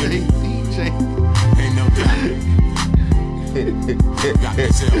music. DJ. Ain't no doubt. Got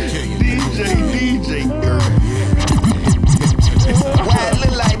yourself kicking. DJ girl. why it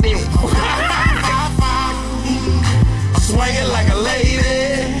look like that? Swing it like a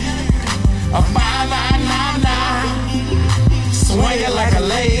lady. A 599. Swing it like a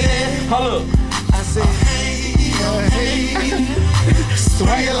lady. Hold up. I said,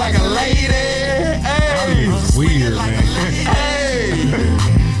 Swing it like a lady. Hey. Weird, man. Hey.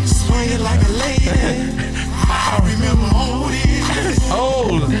 Swing it like a lady. I remember holding,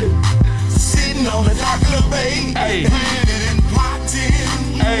 Oh. sitting on the dock of the bay, Hey. planning and plotting,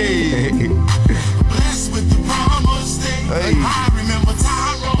 Hey. blessed with the promise day. Hey. I remember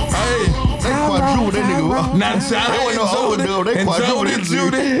Tyrone. Hey. They quadruple that nigga. Now shout They out wasn't no overdub, they and quadrupled Jody that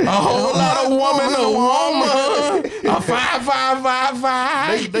Judy. nigga. A whole lot of woman, a woman. A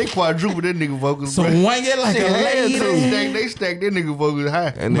 5555. They quadruple that nigga vocals, So bro. swing it like a lady. They stack that nigga vocals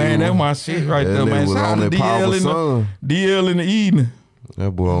high. Man, that's my shit right that there, man. nigga was Shout on out to that powerful song. DL in the evening.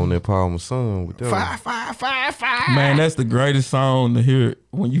 That boy on that powerful song with that. 555. Man, that's the greatest song to hear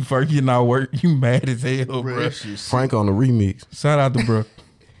when you first getting out of work. You mad as hell, Bro, bro. that shit sick. Frank on the remix. Shout out to bro.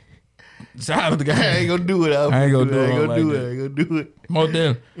 Shout out to the I guy. ain't gonna do it. I ain't gonna do it I ain't like gonna do that. it. I ain't gonna do it. More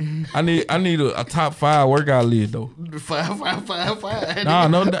than I need a top 5 workout list though. 555. Nah,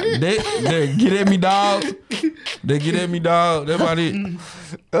 no, they get at me, dog. They get at me, dog. That's about it.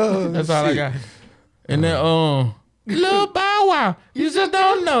 That's all I got. And then Lil Bow Wow, you just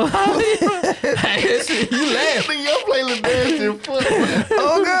don't know how hey, that shit, you laugh, Nigga, your playlist dancing fun.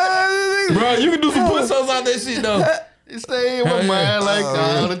 Oh God! bro. You can do some push-ups out that shit though. It stay in my Hell yeah. mind like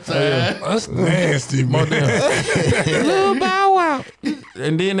all the time. That's nasty, man. Lil Bow Wow.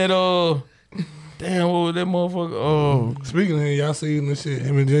 And then that damn, what was that motherfucker? Speaking of him, y'all seen this shit?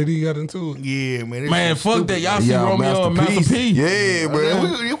 Him and JD got into it. Yeah, man. Man, fuck that. Y'all see Romeo and Master P. Yeah, bro.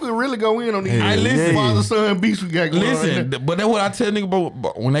 You could really go in on these Hey, listen. father son beats we got going on. Listen, but that's what I tell nigga, bro.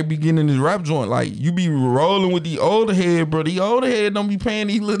 When they be getting in this rap joint, like you be rolling with the older head, bro. The older head don't be paying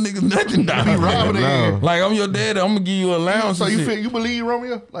these little niggas nothing, dog. Be robbing their ass. Like I'm your dad, I'm gonna give you allowance. So and you shit. feel you believe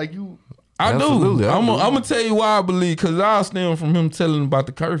Romeo? Like you I Absolutely, do. I I'm believe. gonna tell you why I believe, cause I stem from him telling about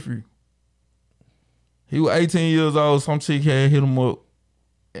the curfew. He was 18 years old. Some chick had hit him up,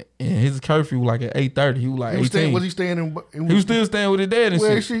 and his curfew was like at 8:30. He was like 18. was he staying in He was still staying with his dad and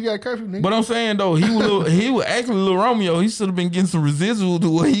where shit. shit he got curfew, nigga? But I'm saying though, he was actually Lil Romeo. He should have been getting some residual to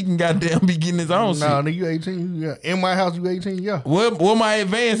where he can goddamn be getting his own Nah, shit. nigga, you 18. You got, in my house, you 18, yeah. What my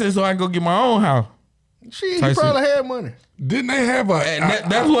advance is so I can go get my own house. Shit, he Type probably had money. Didn't they have a?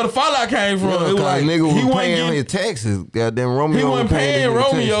 And that's where the fallout came from. It was like nigga he was wasn't paying getting- his taxes. Goddamn Romeo. he wasn't paying his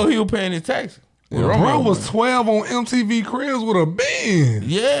Romeo, taxes. he was paying his taxes. Bro was 12 on MTV Cribs with a band.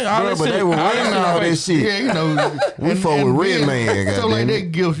 Yeah, all Bro, that but shit. they were I wearing didn't all know that shit. Yeah, you know. We fuck with Redman, So like goddamn.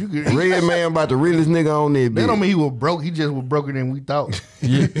 that gifts, you could. Red Man about the realest nigga on that That don't bitch. mean he was broke. He just was broker than we thought.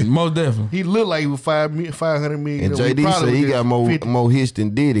 Yeah, most definitely. He looked like he was 500 million. And We JD probably said he was got just 50. more hits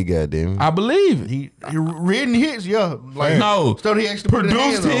than Diddy, goddamn. I believe it. He written hits, yeah. Like No. stuff he actually put his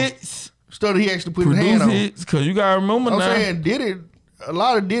Produced hands on. hits. Stuff he actually put his hand Produced on. hits. Because you got to remember I'm now. saying Diddy. A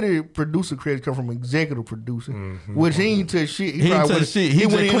lot of Diddy producer credits come from executive producer, which he ain't touch shit. He ain't probably touch would've- shit. He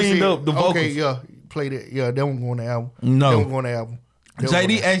just went in and cleaned said, up the vocals. Okay, yeah, played it. Yeah, that one going on the album. No. that one going on the album. That one JD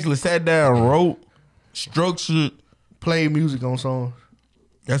going on- actually sat down, wrote, structured. played music on songs.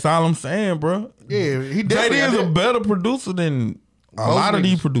 That's all I'm saying, bro. Yeah, he JD definitely is a got better producer than a lot of niggas.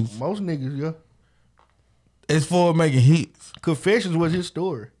 these producers. Most niggas, yeah. As far as making hits. Confessions was his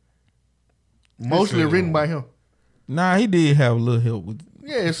story. Mostly shit written is- by him. Nah, he did have a little help with.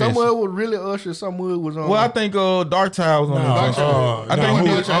 Yeah, some of it was really Usher, some of it was on. Well, I think Dark Tide was on Dark that. Side. I think who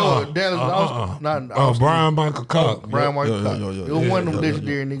he was Dallas Austin. Not Austin. Brian Michael Cox. Brian Michael Cox. yeah. It was one of them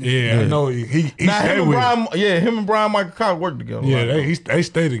legendary niggas. Yeah, I know. He Nah, stayed him and with Brian, him and Brian Michael Cox worked together. Yeah, Like, they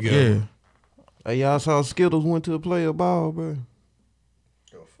stay together. yeah. Hey, y'all saw Skittles went to play a ball, bro.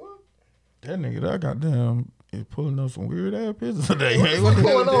 That nigga, that goddamn is pulling up some weird ass pictures today. Hey, what the What's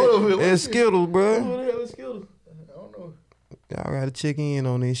hell going on over here? It's Skittles, bro. What the hell is Skittles? I don't know. Y'all gotta check in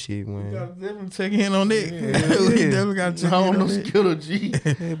on this shit, man. Gotta definitely check in on that. We definitely gotta check I in don't know on that. Skittle G.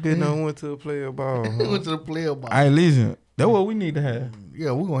 That bitch done went to play a ball. He Huh? went to the player ball. Hey, listen, that's what we need to have.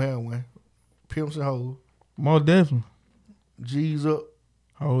 Yeah, we gonna have one. Pimps and hoes. More definitely. G's up.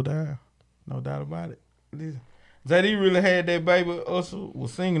 Hold down. No doubt about it. Listen. JD really had that baby Usher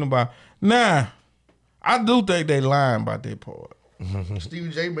was singing about. Nah, I do think they lying about that part. Stevie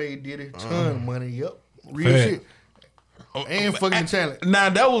J made did it. Ton of money. Yep. Real Fact. shit. And fucking talent. Nah,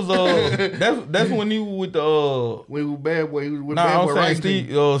 that was that's when he was with the When he was bad boy, he was with nah, bad I'm boy saying writing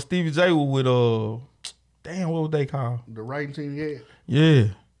team. Stevie J was with damn, what was they called? The writing team he had. Yeah.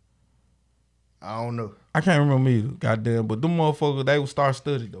 I don't know. I can't remember either. Goddamn, but them motherfuckers, they would start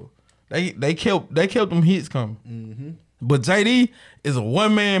study though. They kept them hits coming. Mm-hmm. But JD is a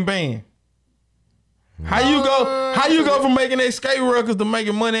one man band. How you go from making escape records to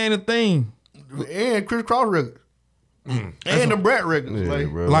making money ain't a thing? And Chris Cross records. And the Brat records. Yeah, like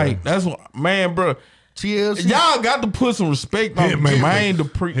bro. Like that's what man, bro. TLC. Y'all got to put some respect on Hitmakers. Jermaine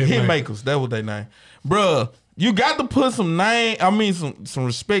Dupri. Hitmakers. Hitmakers, that's what they name, bro. You got to put some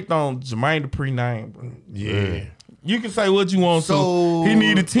respect on Jermaine Dupri name, bro. Yeah. You can say what you want So- to. He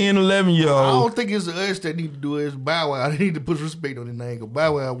needed 10, 11 year I old. don't think it's us that need to do it. It's Bow Wow. They need to put respect on his name. Cause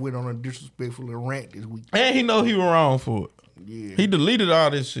Bow Wow went on a disrespectful rant this week. And he know he was wrong for it. Yeah. He deleted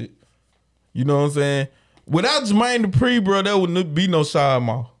all this shit. You know what I'm saying? Without Jermaine Dupri, bro, there would be no Shad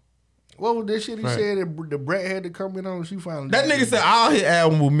Moss. What was that shit he said that the Brat had to come in on? She finally That nigga said all his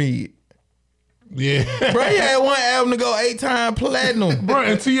album was mid. Yeah. Bro, he had one album to go 8 times platinum. Bro,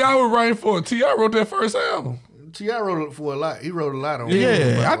 and T.I. was writing for it. T.I. wrote that first album. T.I. wrote it for a lot. He wrote a lot on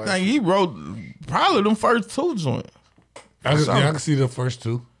Yeah, Bow I Wow. think he wrote probably them first 2 joints. I can see the first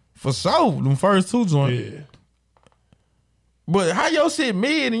two. For sure, them first 2 joints. Yeah. But how your shit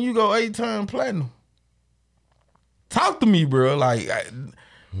mid and you go 8 times platinum? Talk to me, bro. Like, and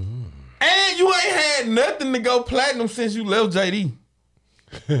you ain't had nothing to go platinum since you left JD.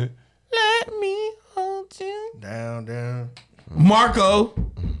 Let me hold you. Down. Marco.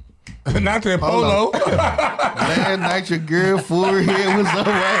 Not that Polo. Last night your girl forehead was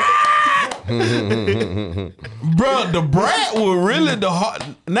alright. Bro, the brat was really the hard.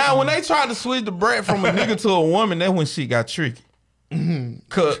 Now, when they tried to switch the brat from a nigga to a woman, that's when shit got tricky.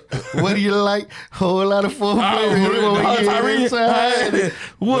 Cause What do you like? Whole lot of foreplay.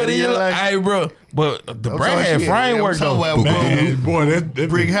 what do you like? Hey, bro. But the brat had framework though. Man, boy, that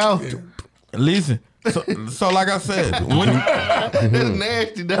Brick house. Listen. So like I said, when, That's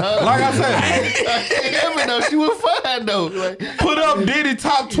nasty, dog. like I said, Ever though, she was fine though. Like, put up Diddy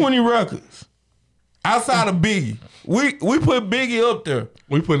top 20 records outside of Biggie. We put Biggie up there,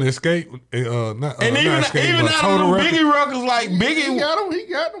 we put an Escape. and Not even Escape, but out Total of them record. Biggie records, like he Biggie got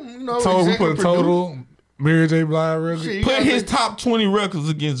him. You know, Total, we put executive Total, Mary J. Blige record. Shit, he put got his the- top 20 records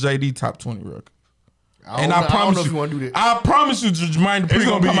against JD top 20 records. I don't know if you want to do that. I promise you, Jermaine Dupri It's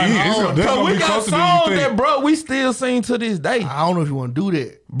gonna be come out. easy. It's gonna- that's Cause gonna we be got closer than you songs think. that, bro, we still sing to this day. I don't know if you want to do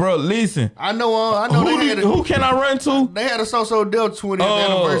that. Bro, listen. I know Who can I run to? they had a So Del 20th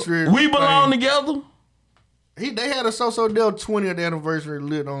anniversary. We belong thing. together. They had a So Del 20th anniversary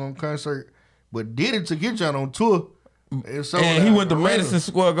lit on concert, but Diddy took his joint on tour. And, And he went to Madison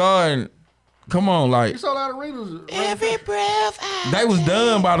Square Garden. Come on, like It's a lot of arenas. every breath. They was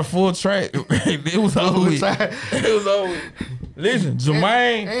done by the full track. It was over. with. It was over. with. Listen,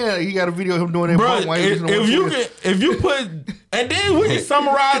 Jermaine. And he got a video of him doing that. Bro, while he was in the if you put, and then we can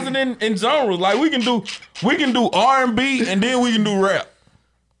summarize it in genres. Like we can do R&B and then we can do rap.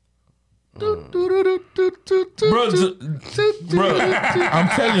 Bro, I'm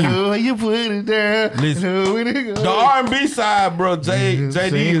telling you. Oh, you put it down. Listen, the R&B side, bro,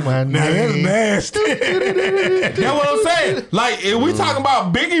 JD is my Now that's name. nasty. That's what I'm saying. Like, if we talking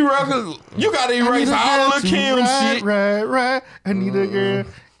about Biggie records, you gotta erase all the Kim shit. Right. I need a girl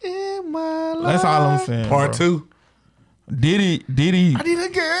in my life. That's all I'm saying. Part bro. 2. Diddy. I need a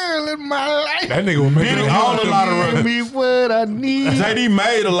girl in my life. That nigga was making Diddy a owned a lot of Give records. me what I need. JD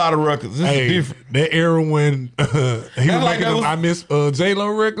made a lot of records. This Hey, is different. that era when he was like making that them, was- I miss J-Lo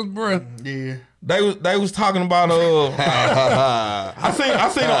records, bro. Yeah. They was talking about I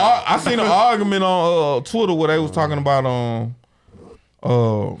seen an argument on Twitter where they was talking about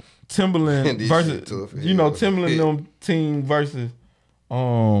Timberland This versus shit tough, Timberland them team versus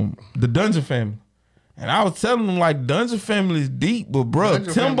the Dungeon Family. And I was telling them like Dungeon Family is deep, but bro,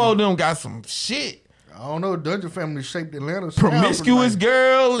 Dungeon Timbo Family. them got some shit. I don't know. Dungeon Family shaped Atlanta. Promiscuous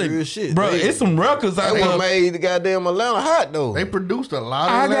girl, and, Real shit. bro. They- It's some records out That there. what made the goddamn Atlanta hot though. They produced a lot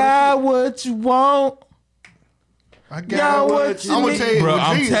of I Atlanta got what you want. I Got what you I'm gonna need. tell you, Bro,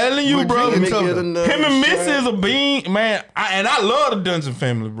 I'm Virginia- telling you, bro. Virginia Make tough it though. another Him and Missy shot. is a bean, man. I love the Dungeon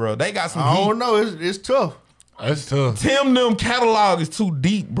Family, bro. They got some I heat. don't know. It's tough. That's tough. Tim them catalog is too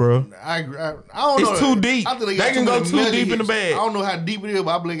deep, bro. I agree. I don't It's know. too deep. I think They got can go many too mega deep in the hits. bag. I don't know how deep it is,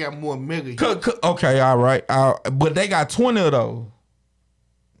 but I believe they got more mega hits. Okay, all right. But they got 20 of those.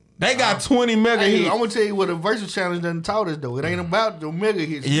 They got 20 mega Hey, hits. I'm gonna tell you what a versus challenge done taught us though. It ain't about the mega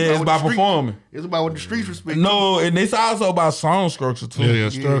hits. Yeah, it's what about the street- performing. It's about what the streets respect. No, and it's also about song structure too. Yeah,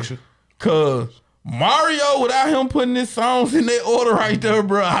 structure. Cause Mario, without him putting his songs in that order right there,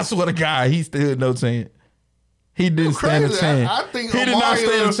 bro, I swear to God, he still had no chance. He didn't stand a Crazy. chance. I think he did not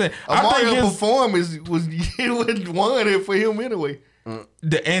stand a Mario chance. I think his, performance was one it for him anyway.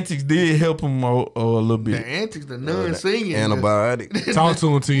 the antics did help him a little The bit. antics, the nun singing, Antibiotic. Talk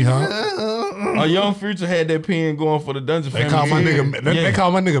to him, T-Huh. A Young Future had that pen going for the Dungeon They Family. call my nigga. Yeah. They call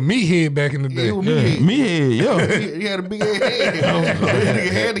my nigga Meathead back in the day. It was Yeah, me. me head, yeah. He had a big ass head. That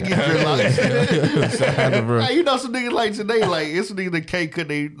nigga had to get dreadlocks. Shout out to bro. Hey, you know some niggas like today, like it's some niggas that can't cut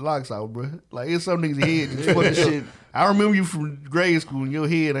their locks out, bro. Like it's some niggas head just fucking shit. I remember you from grade school and your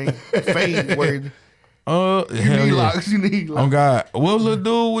head ain't fade worthy. You Hell need yeah. locks. You need Oh locks. God, what was the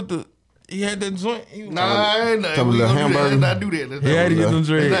dude with the? He had that joint. He was Nah, I ain't. Couple We little gonna do that. hamburgers. Let's not do that. Let's he had to get them not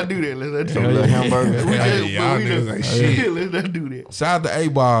dreads. do that. Let's not do Some that. little hamburger. We Hey, just, y'all we niggas ain't just, shit. let's not do that. Shout out to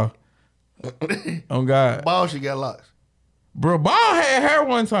A-Ball. Oh God, Ball, she got locks. bro, Ball had hair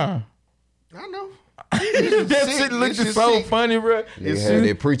one time. I know. That sick. shit looks This shit so sick. funny, bro. They had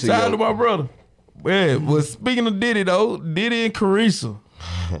that preacher. Shout out to yo. my brother. Yeah, well, speaking of Diddy though, Diddy and Carissa.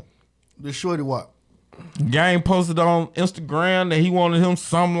 The shorty walk. Gang posted on Instagram that he wanted him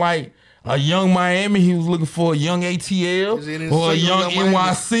something like a young Miami. He was looking for a young ATL Is it in or a single young young Miami?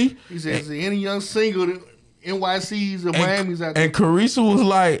 NYC. He says any young single that NYCs or Miami's out there. And Carissa was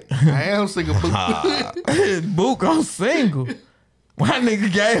like, I am single. Boo. Book, I'm single. My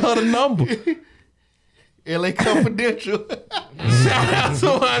nigga gave her the number. LA Confidential. Shout out to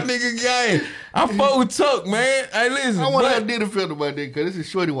my nigga gang. I fuck with Tuck, man. Hey, listen. I wonder how but- Diddy felt about that because this is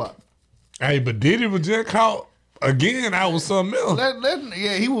shorty walk. Hey, but Diddy was just caught again. I was something else.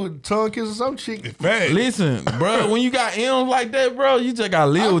 Yeah, he was tongue kissing some chick. Fact. Listen, bro, when you got M's like that, bro, you just gotta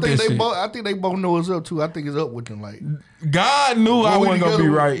live with this shit. I think they both know it's up too. I think it's up with them. Like God knew I when we wasn't gonna be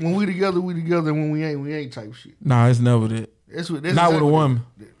together- right. When we together, we together. When we ain't type shit. Nah, it's never that. That's Not with a exactly- woman.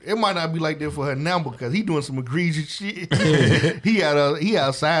 It might not be like that for her now because he doing some egregious shit. he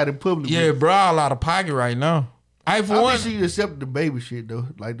outside in public. Yeah, bro, all out of pocket right now. I for I one, think she accepted the baby shit though.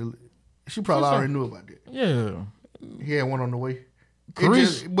 Like she probably already knew about that. yeah. He had one on the way.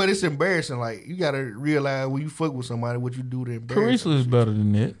 Carissa- But it's embarrassing. Like you gotta realize when you fuck with somebody, what you do to embarrass. Carissa is better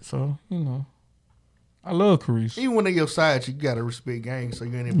than that, so you know. I love Carissa. Even when they your side, you gotta respect gang, so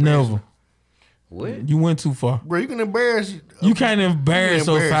you ain't embarrassed. Never. What? You went too far. Bro, you can embarrass. You can't embarrass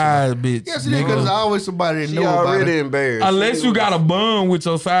your embarrass side bitch. Yes, it is because nigga. there's always somebody that She know about already it. embarrassed. Unless you got a bun with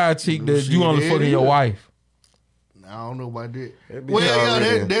your side chick that Shit, you only yeah, fucking your yeah. wife. I don't know about that. That bitch Well, yeah,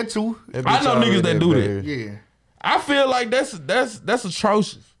 already- that too. That I bitch know niggas already that do that. embarrassed. Yeah. I feel like that's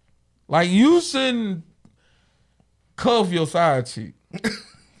atrocious. Like you shouldn't cuff your side chick.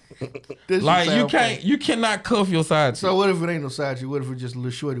 This Like sound funny. you cannot cuff your side chick. So what if it ain't no side chick? What if it's just a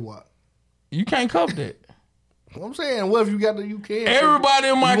little shorty walk? You can't cuff that. I'm saying, what if you got you can? Everybody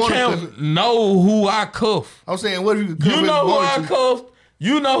in my You wanna camp cuff it. know who I cuff. I'm saying, what if you could cuff You it know if who wanted I to? cuff.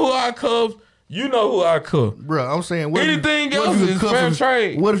 You know who I cuff. You know who I cuff. Bro, I'm saying, what Anything if you, what else if you is could cuff fair it-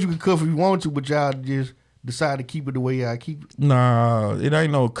 trade. What if you could cuff if you want to, but y'all just decide to keep it the way y'all keep it? Nah, it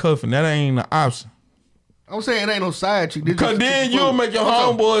ain't no cuffing. That ain't an option. I'm saying it ain't no side chick. This Cause just then chick you'll fuck. make your I'm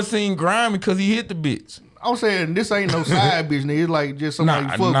talking- homeboy seem grimy because he hit the bitch. I'm saying this ain't no side bitch, nigga. It's like just somebody you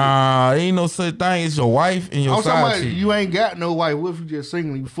fuck with. Nah, ain't no such thing. It's your wife and your I'm talking side about chick. you ain't got no wife. What if you just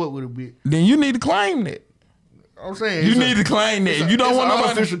single and you fuck with a bitch? Then you need to claim that. I'm saying You it's need to claim that. If you don't it's want an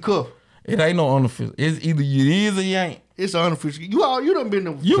nobody, unofficial cuff. it ain't no unofficial. It's either you is or you ain't. It's an unofficial. You done been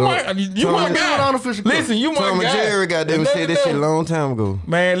there. You my it's guy. an unofficial cuff. Listen, you my Tom and guy. Jerry got them said that shit a long time ago.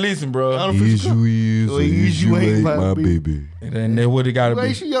 Man, listen, bro. Unofficial cuff. is, you ain't my baby. And that's what it gotta Well,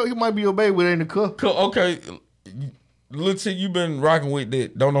 be. he might be your baby, but it ain't a cuff. Okay, little chick you been rocking with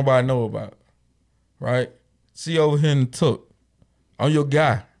that don't nobody know about, right? See over here in the tuck. I'm your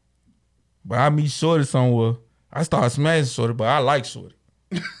guy. But I meet Shorty somewhere. I start smashing Shorty, but I like Shorty.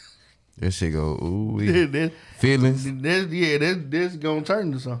 That shit go, ooh, this, feelings. this gonna turn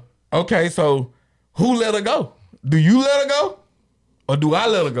into something. Okay, so who let her go? Do you let her go? Or do I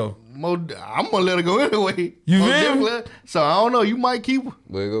let her go? I'm gonna let her go anyway. You Most feel me? definitely. So I don't know. You might keep her.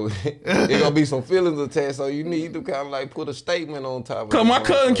 But it gonna be some feelings attached, so you need to kind of like put a statement on top of it. Cause my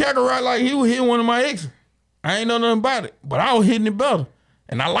cousin Kakarot, like he was hitting one of my exes. I ain't know nothing about it, but I was hitting it better.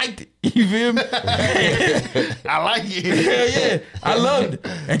 And I liked it. You feel me? I like it. Hell yeah. I loved it.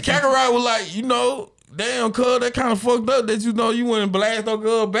 And Kakarot was like, you know, damn, cuz that kind of fucked up that you know you went and blast her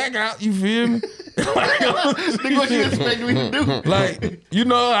girl back out. You feel me? Nigga, what you expect me to do? Like, you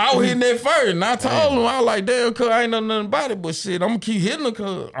know, I was hitting that first. And I told him, I was like, damn, cuz I ain't know nothing about it. But shit, I'm going to keep hitting her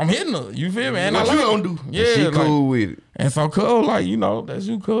cuz I'm hitting her. You feel me? And What I you like gonna it. do? Yeah. She like- cool with it. And so cuz, like, you know, that's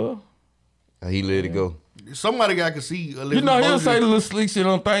you, cuz. He let it go. Somebody got to see. You know, he'll say the little slick shit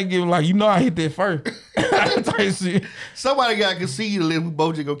on Thanksgiving, like, you know, I hit that first. Type shit. Somebody got to see the little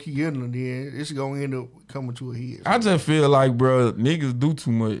both just gonna keep hitting them. Then it's gonna end up coming to a head. I just feel like, bro, niggas do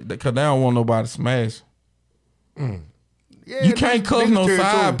too much because they don't want nobody to smash. Yeah, You can't cuff no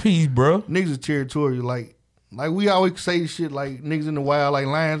side piece, bro. Niggas is territorial. Like we always say shit like niggas in the wild like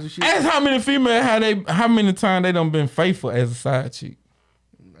lions and shit. Ask how many females how many times they done been faithful as a side chick.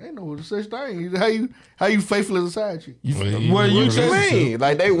 Ain't no such thing. How you faithful as a side chick? You Well, you what just you Man,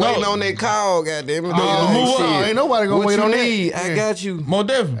 like they waiting on that call, goddamn it. move Shit. on. Ain't nobody gonna What wait you on need? that. I Yeah. got you. more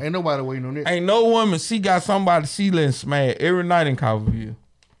definitely. Ain't nobody waiting on that Ain't no woman she got somebody she letting smash every night in Calville.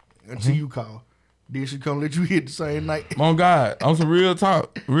 until you call. Then she come let you hit the same night. On God, on some real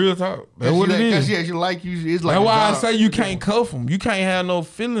talk. Real talk. That's what it is. She actually like you. It's like That's a why I job. say you can't cuff them. You can't have no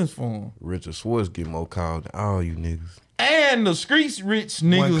feelings for them. Richard Schwartz get more calls than all you niggas. And the streets rich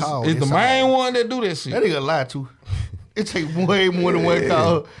niggas call, is the it's main all. one that do that shit. That nigga lie too. It take way more than one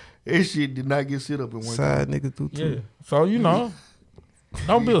call. That shit did not get set up in one Side niggas do too. Yeah. So you know,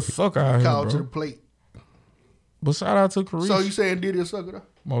 don't be a sucker out here, call to the bro. plate. But shout out to Carisha. So you saying Diddy a sucker though?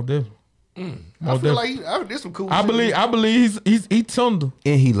 More definitely. I feel like there's some cool I shit. believe he tender.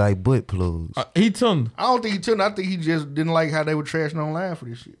 And he like butt plugs. He tender. I don't think he took it. I think he just didn't like how they were trashing online for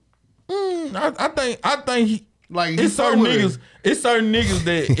this shit. I think he. Like he It's certain fuck with niggas. It's certain niggas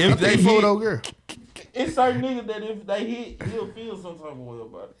that I if they think he fuck with hit, old girl. it's certain niggas that if they hit, he'll feel some type of way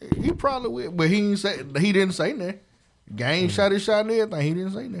about it. He probably will, but he didn't say nothing. Game shot his shot and everything. He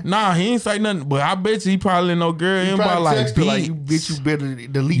didn't say nothing. Nah, he ain't say nothing. But I bet you he probably know girl He in probably by like, texted her like, you bitch, you better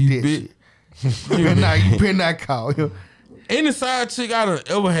delete that shit. You better not call him. Any side chick I done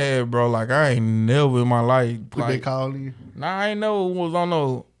ever had, bro, like I ain't never in my life. Put that Like, call in. nah, I ain't never was on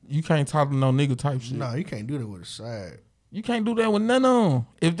no. You can't talk to no nigga type shit. No, you can't do that with a side. You can't do that with none of them.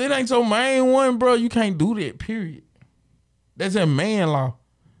 If that ain't your main one, bro, you can't do that, period. That's a man law.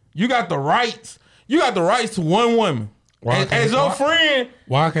 You got the rights. You got the rights to one woman. Why As your friend,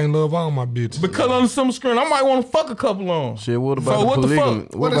 Why I can't love all my bitches? because on some screen, I might want to fuck a couple on. Shit, what about So the what the polygamy?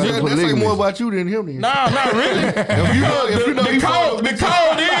 fuck? What That's about the like polygamy? more about you than him. Then. Nah, not really. If you know he fuck the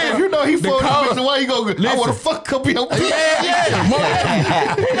code is. if you know he the fuck code- with the way you go. I Listen. want to fuck a couple of your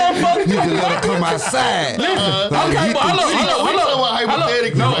Yeah. He done fucked You you. just gotta come outside. Listen, okay, but hold up.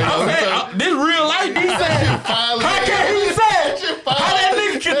 hypothetically. No, right now. I'm saying, this real life, he said. How can he say? How that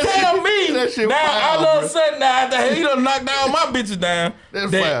nigga can tell me That shit Now foul, all of bro. a sudden, now after he done knocked down my bitches down,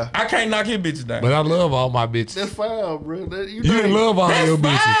 That's that foul. I can't knock his bitches down. But I love all my bitches. That's foul, bro. You can love all That's your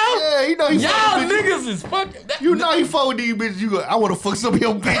bitches. foul. Yeah, you know he Y'all fuck with bitches. niggas is fucking. You know he fuck with these bitches. You go, I want to fuck some of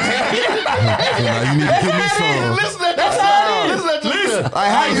your bitches. Now you need to give me some. Listen at That's that. how it is. Listen at Listen. yourself.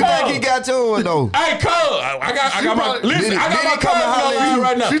 Like, how you Hey, think he got yours though? Hey, cuz, I got my probably- listen. Did I he got my come and holler cousin at on you?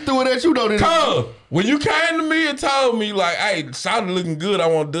 right now. She threw it at you though. Didn't she? Cuz, when you came to me and told me like, "Hey, Shawty looking good. I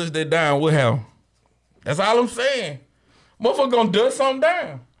want to dust that down." What hell? That's all I'm saying. Motherfucker gonna dust something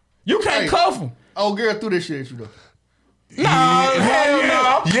down. You can't Hey. cuff him. Oh, girl threw this shit at you though. Nah, hell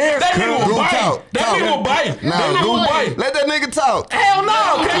no. Yes, that cuz. nigga Go will bite. talk. That Talk. nigga will bite. Nah, That nigga will Goose, bite. let that nigga talk. Hell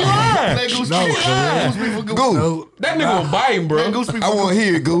no. Can you lie? Let Goose No, speak. cuz. Goose speak for Goose. Goose, No, That nigga will bite, bro. Let Goose speak I for want Goose. to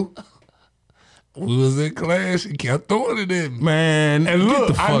hear it, Goose. we was in class. She kept throwing it at me. Man, And get look,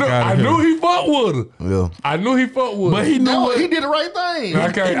 the fuck I out of here. knew he fucked with her. Yeah. I knew he fucked with her. But he knew No, what he did the right thing.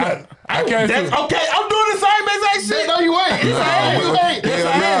 I can't. That's okay. I'm doing the same exact shit. No, you ain't. You ain't.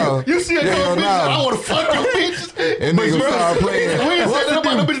 Hell no. You see a Hell girl bitch, no. I want to fuck your bitches. And nigga start playing. We ain't said that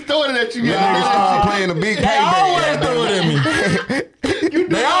about no bitch throwing it at you. That nigga start playing a big They always payback. throw it at me. You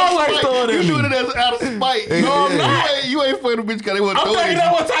do They it out of always spite. throw it at You me. doing it as out of spite. No, I'm not. You ain't fucking a bitch because they want to I'm throw it thinking at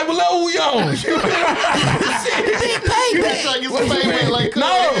that what type of level we on. you. You just trying to get some payback like No,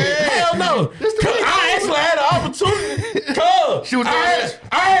 hell no. Cause I actually had the opportunity. Cause She was throwing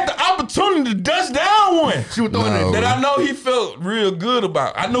I had the opportunity to dust down one She was throwing No. it. that I know he felt real good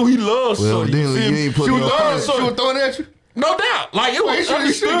about. I know he loves Well, Shorty. then You feel you me? ain't put She no was throwing first. it. She was throwing it at you. No doubt. Like it was you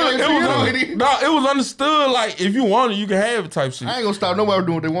understood. should've gave it to you already. It was understood. Like if you want it, you can have it type shit. I ain't gonna stop nobody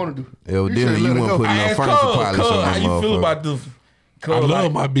doing what they want to do. Evidently, should've you let it weren't go. putting I no asked furniture Cole, polish on how that you feel motherfucker. about this? I Cole,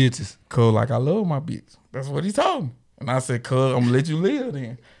 love my bitches. Cole, like I love my bitch. That's what he told me. And I said, Cole, I'm gonna let you live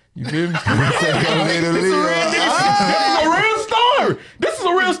then. You feel me? This is a real story. This is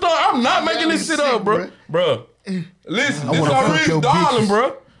a real story. I'm not making this shit up, bro. Bro, listen, this is wanna our fuck real your darling, bitches.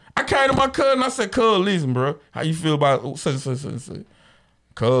 bro. I came to my cousin. I said, Cuz, listen, bro. How you feel about such and such and such?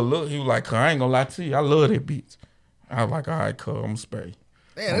 Cuz, look, he was like, Cuz, I ain't gonna lie to you. I love that bitch. I was like, all right, Cuz, I'm gonna spare you.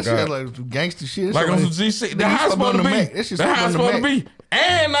 Man, that God. shit like some gangster shit. Like on some G shit. That's how it's supposed to be. That shit That's how it's supposed to be. be.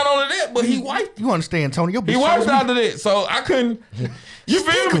 And not only that, but he wiped. You understand, Tony? Your bitch He wiped chose me. after that. So I couldn't. You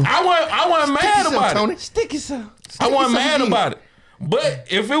feel me? I wasn't mad yourself, about Tony. it. Stick yourself. I wasn't yourself mad again. about it. But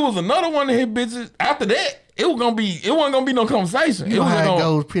if it was another one of his bitches after that, it wasn't gonna be no conversation. You It know was how it gonna,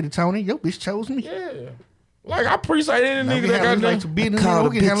 goes, Pretty Tony. Your bitch chose me. yeah. Like I appreciate any Now nigga we that handle got this like that. some business. Call the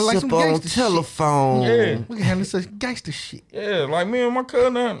We can handle bitch like up some on gangster shit. Yeah. telephone. We can handle such gangster shit. Yeah, like me and my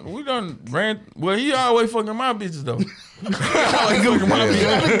cousin, we done ran. Well, he always fucking my bitches though. He always fucking my bitches.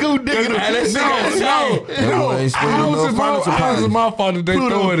 That's a good nigga. Hey, that shit got shame. That boy ain't spending How no was furniture it polish. my fault that they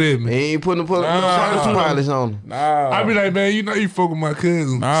throw it at He me? ain't putting no furniture polish on him. Nah. I be like, man, you know you fuck with my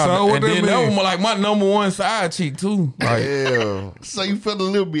cousin. Nah, so what and that then that was mean? like my number one side cheek too. Like, Yeah. So you felt a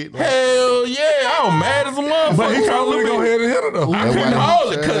little bit. hell yeah, I was mad as a motherfucker. But he for a probably little go bit. ahead and hit her though. I couldn't why-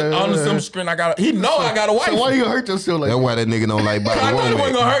 hold it because on the some screen he know I got a wife. So why you hurt yourself like That's that? why that nigga don't like body I thought it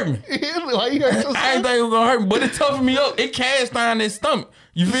wasn't gonna hurt me. Why you hurt yourself? I ain't think it was gonna hurt me, but it toughened me up. It cast down his stomach.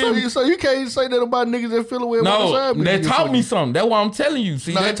 You feel me? So you can't say that about niggas that feel away about the No, side. they taught me something. That's why I'm telling you.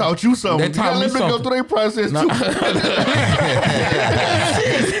 See, No, they taught you something. They taught you me gotta let them go something. through their process too. Let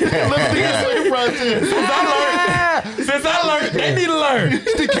them go through their process. Since I learned, they need to learn.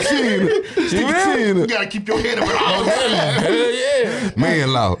 Stick your chin. You gotta keep your head up at all times. Hell yeah.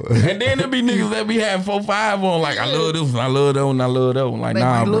 Man law. And then there be niggas that be having 4-5 on, like, I love this one, I love that one, I love that one. Like, They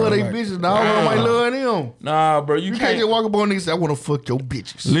nah, might bro. love they like, bitches. Nah, I might love them. Nah, bro, You can't just walk up on niggas and say, I want to fuck your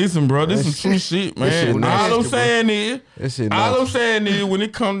bitches. Listen, bro, this is true shit, man. shit nasty, All I'm bro. saying is, That shit all I'm nasty. saying is, when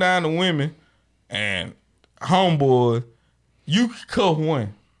it come down to women and homeboys, you can cuff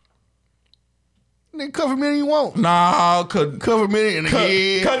one. Nigga, cover me anything you want. Nah, cause Cover me in the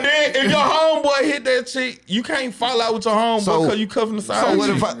head. Cause then if your homeboy hit that chick, you can't fall out with your homeboy So- because you cuffing the side. So what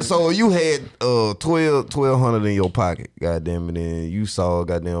chick. if so you had 1200 in your pocket, goddamn it, and you saw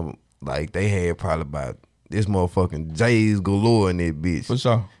goddamn like they had probably about this motherfucking J's galore in that bitch. For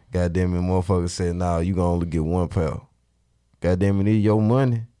sure. Goddamn it, motherfucker said, nah, you gonna only get one pair. Goddamn it, it's your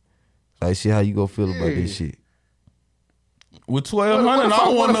money. Like shit, how you gonna feel about this shit? With 1,200, What if I I- don't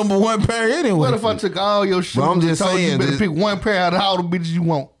what want if- number one pair anyway. What if I took all your shoes I'm and just told you saying, you better this- pick one pair out of all the bitches you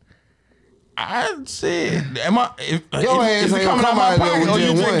want? I said, am I? If, Your ass is it ain't coming gonna out come my out there pocket with or you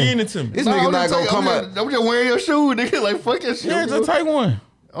just just one. getting it to me? This Nah, nigga I'm not just gonna taking- come I'm out. just- I'm just wearing your shoes, nigga. Like, fuck that shit. Yeah, just take one.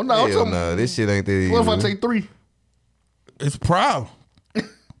 I'm not. I'm Hell talking. nah, this shit ain't that easy. What if I take three? It's proud.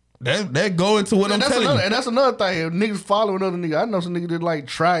 that go into what I'm And that's telling another. you. And that's another thing. If niggas following other niggas. I know some niggas that like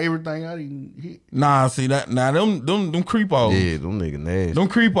try everything out. Even hit. Nah, see that. Nah, them creepos. Yeah, them niggas nasty. Them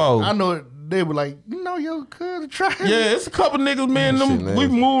creepos. I know they were like, you know, your cousin tried. Yeah, it's a couple niggas, man. Shit Them we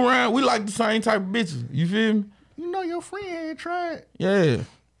nasty. move around. We like the same type of bitches. You feel me? You know, your friend had tried. Yeah.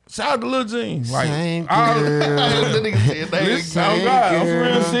 Shout out to Lil Jean. Like, Same all- girl. That nigga said, they Listen, ain't oh God, that's girl.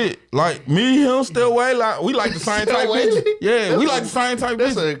 real shit. Like me, him, still way. Like we like the same Still type Way? bitches. Yeah, we like the same type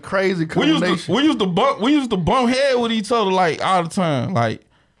That's bitches. a crazy We used combination. to bump head with each other like all the time. Like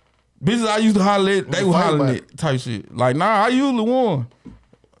bitches I used to holler at, they were fight hollering about at type shit. Like nah, I usually won.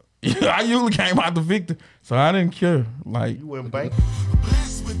 I usually came out the victor, so I didn't care. Like You went bank.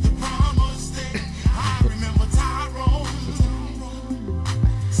 Blessed with the promise that I remember Tyrone.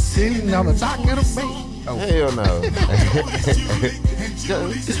 Sitting on the dock of the bank. Hell no.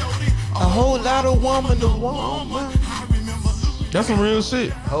 A whole lot of woman to woman. that's some real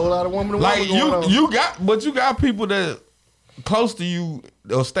shit. Whole lot of woman to Like woman going on. you got people that close to you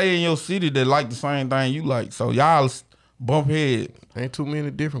or stay in your city that like the same thing you like. So y'all bump head. Ain't too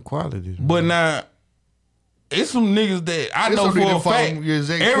many different qualities. But now it's some niggas that I It's know some niggas for a that follow fact. your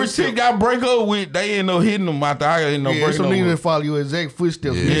exact Every footsteps. chick I break up with, they end up hitting them after I end up Yeah, breaking some up niggas that with. follow your exact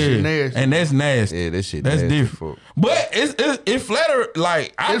footsteps. Yeah. That shit Yeah, nasty. and that's nasty. Yeah, that shit That's nasty different. fuck. But it flatter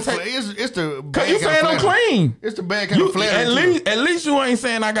like I It's, take. it's the Cause bad you kind saying of I'm flatter. clean. It's the bad kind You, of flatter. at least you ain't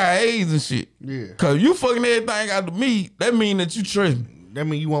saying I got AIDS and shit. Yeah. Cause you fucking everything out of me, that mean that you tripping. That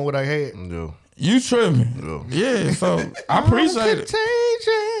mean you want what I had. No. You tripping. Yeah, so I appreciate it.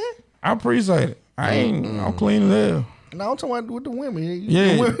 Contagion. I appreciate it. I'm clean as hell. No, I'm talking about with the women.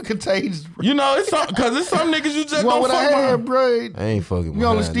 Yeah. The women contagious. You know, it's cause it's some niggas you just You want don't what I fuck had, with. bro? I ain't fucking You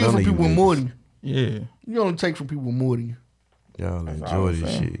only behind steal none from of you people with niggas. more than you. Yeah. You only take from people with more than you. Y'all all enjoy I'm this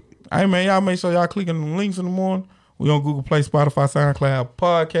saying. shit. Hey man, y'all make sure y'all clicking them links in the morning. We on Google Play, Spotify, SoundCloud,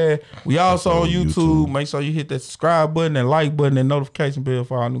 podcast. We also on YouTube. Make sure you hit that subscribe button, that like button, and notification bell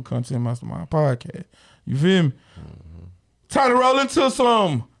for our new content mastermind podcast. You feel me? Time to roll into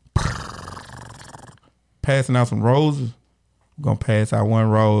some passing out some roses. We're gonna pass out one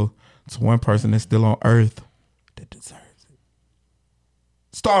rose to one person that's still on earth that deserves it.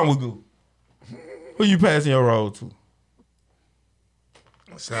 Starting with Google. Who you passing your rose to?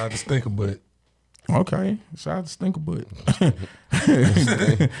 Shout out to Stinker Butt. Okay, shout out to Stinker Butt.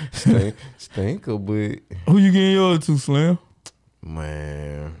 Stinker, but Who you getting yours to, Slim?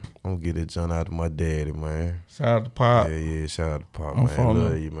 man, I'm gonna get that John out of my daddy, man. Shout out to Pop. Yeah, shout out to Pop, I'm man. following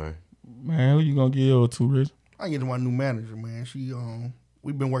Love up. you, man. Man, who you gonna get yours to, Rich? I get to my new manager, man. She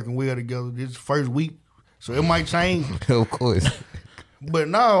we've been working well together this first week, so it might change. Of course. But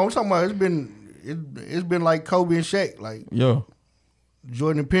no, I'm talking about it's been like Kobe and Shaq, like Yo,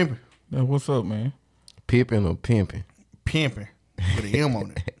 Jordan and pimping, what's up, man? Pippin' or pimping? pimping with an M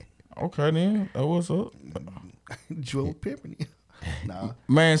on it. Okay then, what's up? Joe pimping. Nah,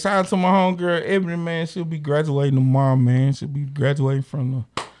 Man, shout out to my homegirl Ebony, man. She'll be graduating tomorrow, man. She'll be graduating from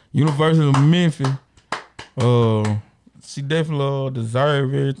the University of Memphis. She definitely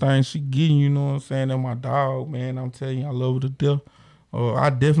deserve everything she getting, you know what I'm saying? That's my dog, man. I'm telling you, I love her to death. I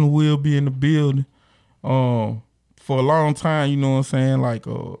definitely will be in the building. For a long time, you know what I'm saying? Like,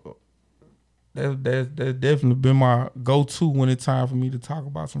 that's definitely been my go-to when it's time for me to talk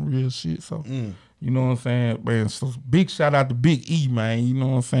about some real shit. So, you know what I'm saying? Man, so big shout out to Big E, man. You know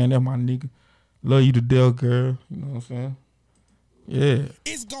what I'm saying? That's my nigga. Love you to death, girl. You know what I'm saying? Yeah.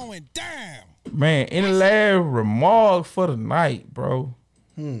 It's going down. Man, any last remarks for the night, bro?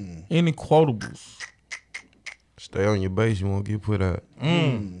 Any quotables? Stay on your base, you won't get put out.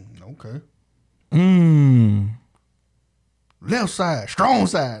 okay. Left side, strong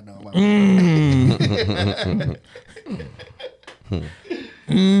side. No, like,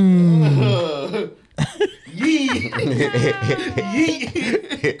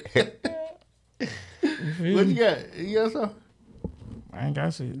 What you got? You got something? I ain't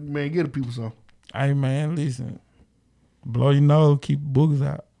got shit. Man, get the people some. Hey, man, listen. Blow your nose, keep boogers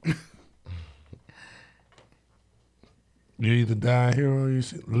out. You either die here or you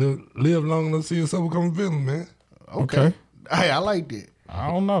should live long enough to see yourself become a villain, man. Okay. Hey, I like that. I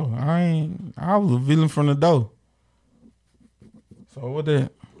don't know. I was a villain from the door. So what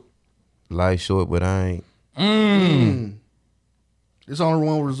that? Life short, but I ain't. It's only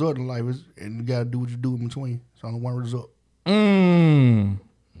one result in life, and you gotta do what you do in between. It's only one result.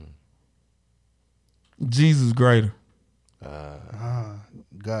 Jesus greater.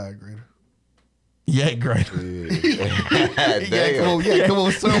 God greater. Yeah, greater. Come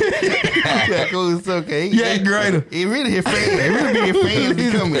on, son. Come on, son. Okay. Yeah, greater. It really hit fans. It really be his fans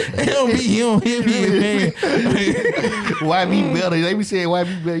be coming. He don't hit me, man. Why be better? They be saying why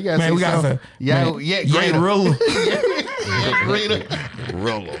be better. You gotta Man, say we got something. to. Yeah, greater. roller. Greater.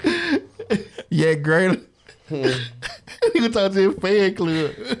 Roller. Yeah, greater. You can talk to his fan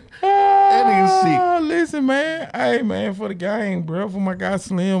club. That nigga sick. Listen, man. Hey, man, for the gang, bro. For my guy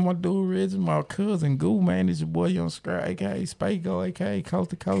Slim, my dude Reggie, my cousin Goo, man. It's your boy Young Scrap, a.k.a. Spago, a.k.a. Coast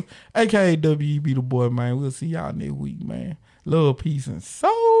to Coast, a.k.a. WEB the boy, man. We'll see y'all next week, man. Love, peace, and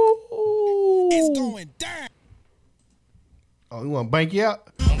soul. It's going down. Oh, you want to bank you out?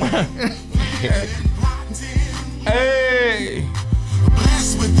 Hey.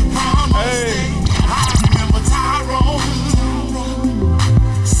 Blessed with the promise. Hey.